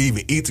 and we would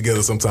even eat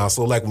together sometimes.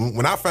 So, like,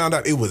 when I found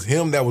out it was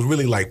him that was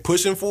really, like,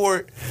 pushing for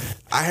it,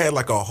 I had,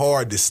 like, a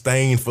hard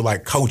disdain for,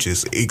 like,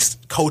 coaches in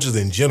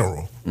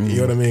general. Mm-hmm. You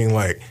know what I mean?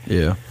 Like...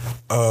 Yeah.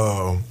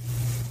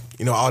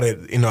 All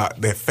that,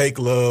 that fake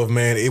love,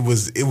 man, it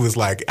was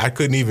like, I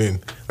couldn't even,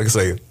 like I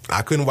say,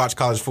 I couldn't watch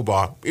college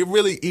football. It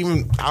really,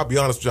 I'll be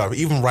honest with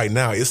you, even right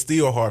now, it's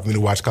still hard for me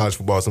to watch college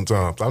football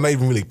sometimes. I'm not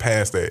even really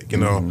past that,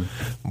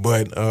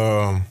 But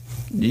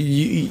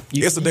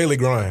it's a daily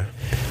grind.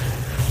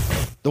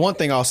 The one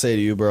thing I'll say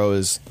to you, bro,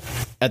 is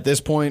at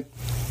this point,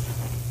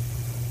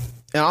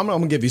 and I'm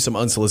going to give you some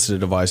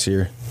unsolicited advice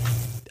here.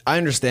 I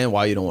understand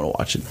why you don't want to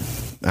watch it.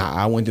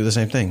 I went through the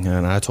same thing,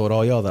 and I told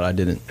all y'all that I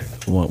didn't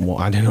want.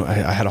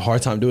 I had a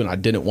hard time doing it. I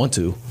didn't want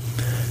to.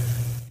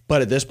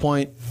 But at this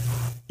point,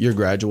 you're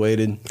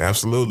graduated.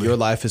 Absolutely, your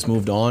life has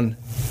moved on.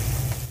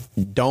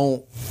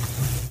 Don't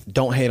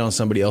hate on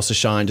somebody else's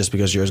shine just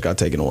because yours got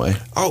taken away.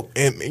 Oh,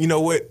 and you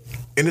know what?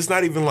 And it's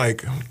not even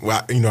like,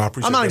 I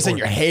appreciate. I'm not even saying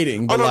you're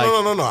hating. But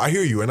no. I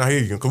hear you,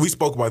 because we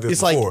spoke about this.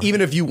 It's before. like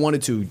even if you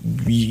wanted to,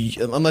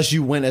 unless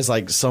you went as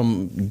like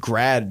some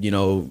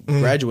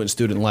graduate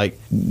student, like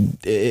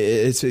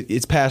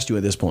it's past you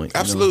at this point.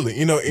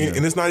 Absolutely,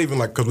 and it's not even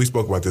like, because we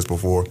spoke about this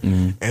before,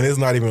 and it's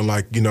not even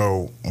like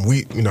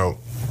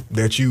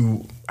that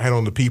you had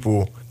on the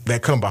people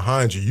that come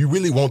behind you. You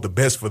really want the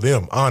best for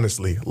them,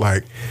 honestly,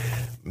 like.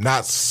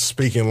 Not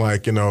speaking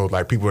like,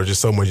 like people are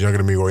just so much younger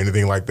than me or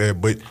anything like that,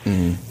 but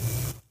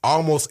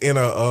almost in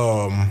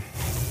an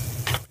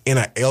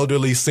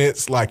elderly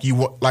sense, like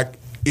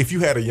if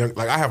you had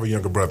I have a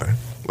younger brother,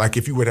 like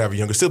if you would have a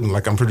younger sibling,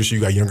 like I'm pretty sure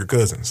you got younger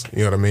cousins, you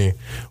know what I mean,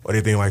 or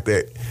anything like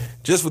that.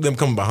 Just for them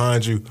coming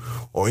behind you,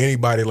 or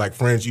anybody like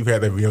friends you've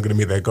had that were younger than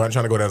me that are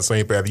trying to go down the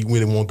same path, you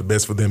really want the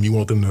best for them. You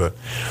want them to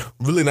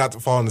really not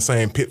to fall in the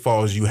same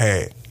pitfalls you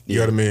had. You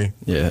know what I mean?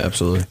 Yeah,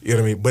 absolutely. You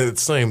know what I mean? But at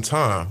the same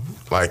time,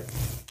 like,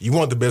 you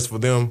want the best for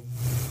them,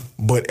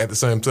 but at the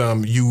same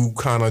time, you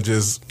kind of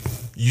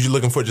you're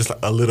looking for just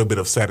a little bit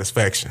of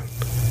satisfaction,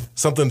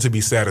 something to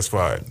be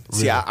satisfied.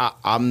 Really. See,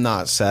 I'm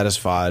not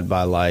satisfied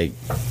by like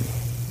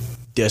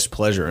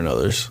displeasure in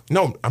others.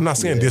 No, I'm not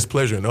saying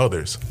displeasure in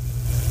others.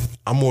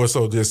 I'm more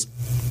so just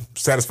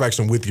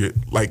satisfaction with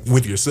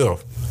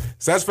yourself.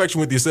 Satisfaction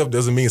with yourself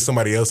doesn't mean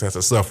somebody else has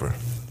to suffer.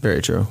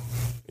 Very true.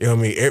 You know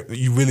what I mean?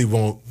 You really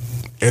want,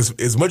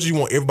 as much as you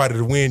want everybody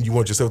to win, you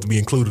want yourself to be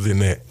included in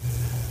that.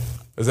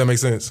 Does that make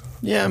sense?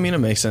 Yeah, I mean, it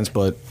makes sense,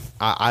 but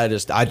I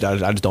just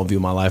don't view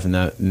my life in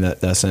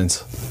that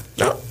sense.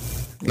 No.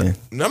 Yeah.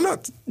 No, I'm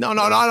not. No.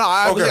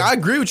 Okay. I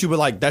agree with you, but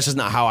like that's just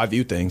not how I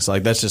view things.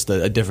 Like that's just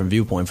a different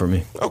viewpoint for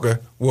me. Okay.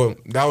 Well,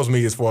 that was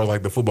me as far as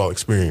like the football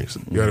experience.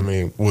 You know what I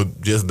mean? With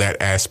just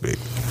that aspect.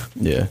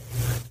 Yeah.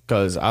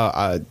 Because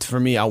for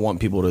me, I want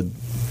people to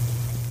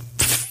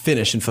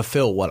finish and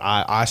fulfill what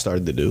I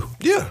started to do.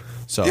 Yeah.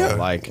 So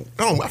like,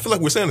 no, I feel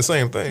like we're saying the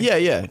same thing.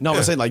 Yeah. No,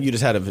 I'm saying like you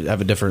just have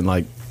a different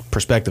like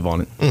perspective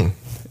on it.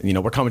 You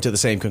know, we're coming to the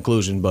same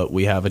conclusion, but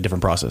we have a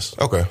different process.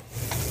 Okay.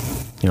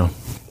 You know.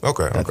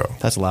 Okay.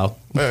 That's loud.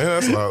 Yeah,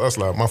 that's loud. That's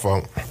loud. My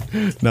fault.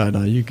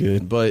 No, you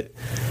good. But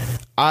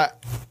I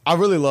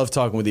really love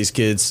talking with these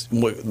kids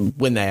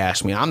when they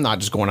ask me. I'm not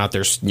just going out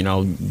there, you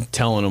know,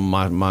 telling them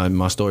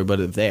my story. But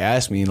if they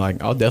ask me,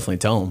 like, I'll definitely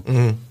tell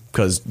them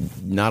because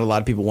not a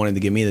lot of people wanted to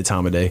give me the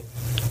time of day.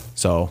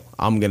 So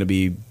I'm gonna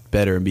be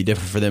better and be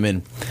different for them.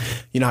 And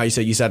you know how you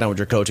said you sat down with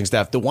your coaching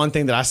staff. The one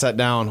thing that I sat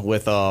down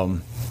with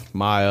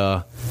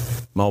my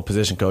old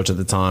position coach at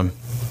the time.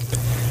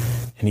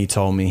 And he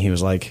told me, he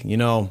was like, you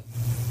know,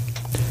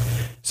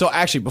 so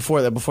actually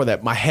before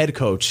that, my head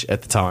coach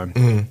at the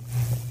time,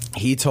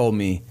 he told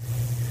me,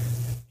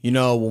 you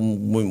know,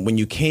 when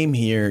you came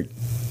here,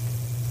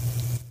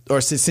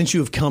 or since you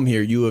have come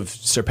here, you have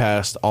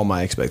surpassed all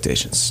my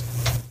expectations.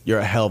 You're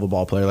a hell of a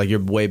ball player. Like, you're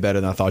way better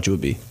than I thought you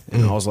would be.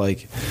 And I was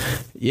like,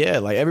 yeah,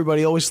 like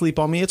everybody always sleep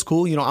on me. It's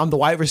cool. You know, I'm the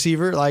wide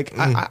receiver. Like,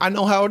 I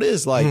know how it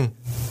is. Like,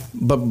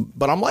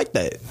 but I'm like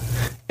that.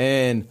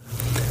 And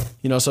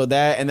you know, so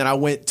that, and then I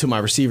went to my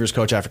receivers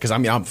coach after, because I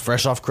mean, I'm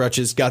fresh off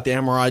crutches, got the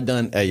MRI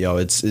done. Hey, yo,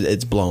 it's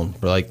blown.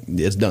 We're like,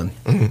 it's done.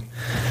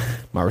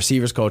 My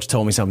receivers coach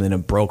told me something that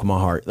broke my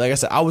heart. Like I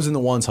said, I was in the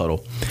ones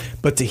huddle,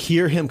 but to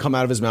hear him come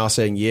out of his mouth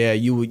saying, yeah,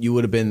 you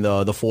would have been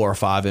the 4 or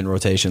 5 in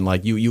rotation.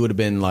 Like you would have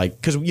been like,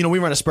 because, you know, we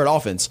run a spread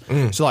offense.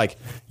 So like,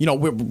 you know,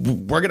 we're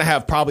going to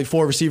have probably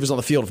 4 receivers on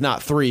the field, if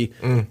not 3.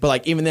 But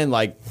like, even then,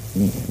 like,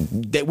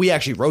 we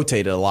actually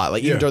rotated a lot.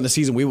 Like even during the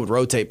season, we would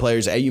rotate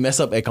players. Hey, you mess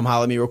up. Hey, come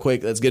holler at me real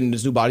quick. Let's get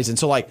into new bodies. And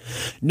so like,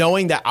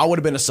 knowing that I would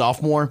have been a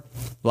sophomore,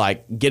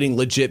 like getting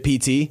legit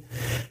PT,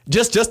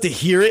 just to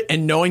hear it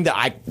and knowing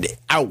that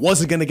I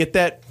wasn't going to get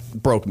that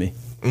broke me.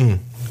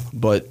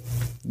 But at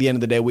the end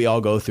of the day, we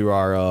all go through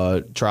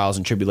our trials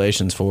and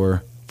tribulations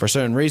for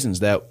certain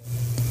reasons that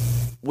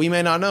we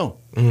may not know.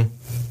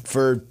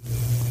 For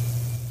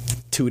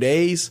 2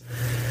 days,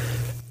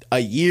 a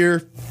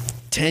year,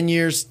 10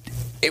 years,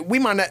 we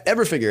might not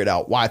ever figure it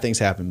out why things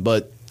happen,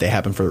 but they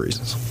happen for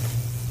reasons.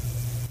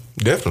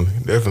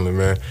 Definitely,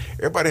 man.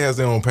 Everybody has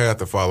their own path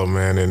to follow,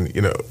 man, and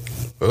you know.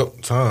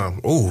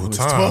 Time.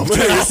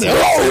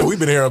 We've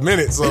been here a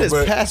minute. So, it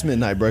is past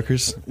midnight,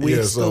 Breakers.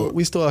 We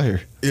still out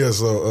here. Yeah,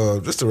 so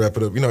just to wrap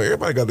it up, you know,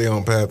 everybody got their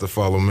own path to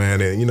follow, man.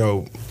 And, you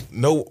know,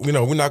 we're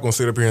not going to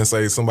sit up here and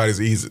say somebody's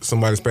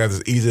path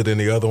is easier than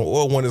the other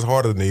or one is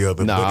harder than the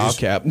other. Nah, I'll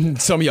cap.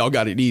 Some of y'all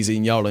got it easy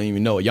and y'all don't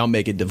even know it. Y'all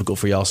make it difficult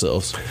for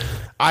yourselves.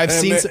 I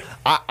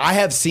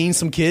have seen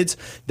some kids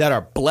that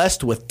are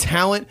blessed with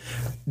talent,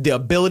 the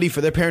ability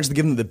for their parents to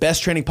give them the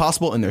best training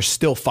possible, and they're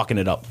still fucking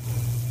it up.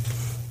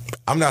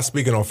 I'm not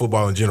speaking on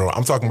football in general.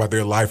 I'm talking about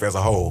their life as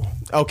a whole.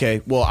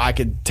 Okay, well, I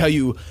could tell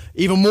you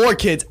even more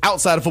kids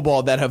outside of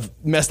football that have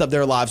messed up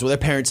their lives where their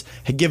parents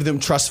give them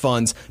trust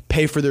funds,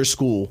 pay for their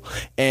school,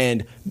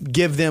 and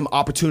give them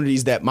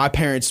opportunities that my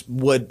parents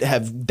would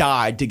have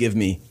died to give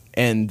me,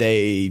 and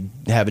they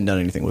haven't done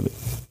anything with it.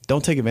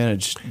 Don't take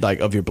advantage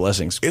of your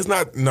blessings. It's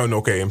not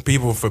okay. And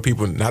for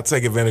people not to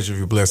take advantage of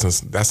your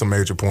blessings, that's a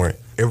major point.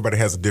 Everybody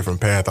has a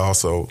different path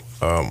also,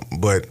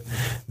 but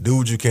do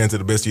what you can to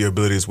the best of your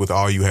abilities with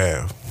all you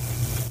have,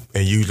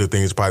 and usually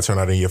things probably turn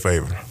out in your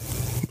favor.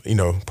 You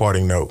know,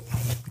 parting note.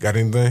 Got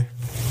anything?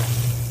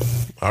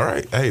 All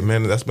right, hey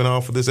man, that's been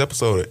all for this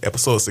episode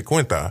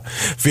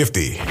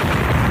 50.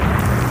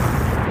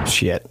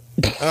 Shit.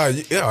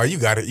 Yeah, you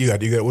got it. You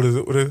got it. What is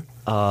it? 50.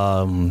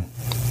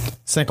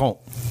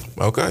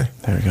 Okay.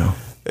 There we go.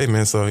 Hey,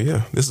 man, so,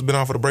 yeah, this has been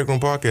all for the Breakroom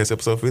Podcast,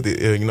 episode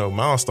 50.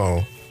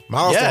 Milestone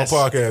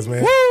podcast,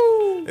 man.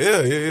 Woo!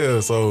 Yeah.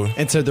 So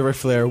Enter the Ric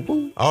Flair.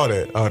 Woo! All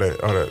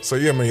that. So,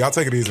 yeah, man, y'all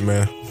take it easy,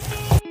 man.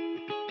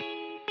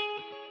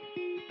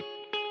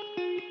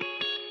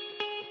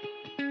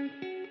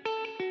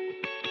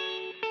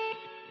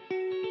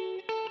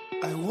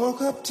 I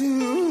woke up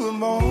to a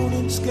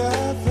morning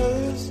sky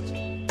first.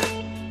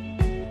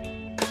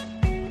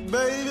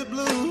 Baby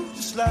blue,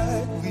 just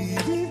like we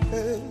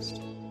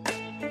rehearsed.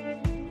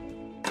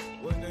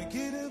 When they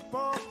get up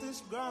off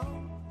this ground.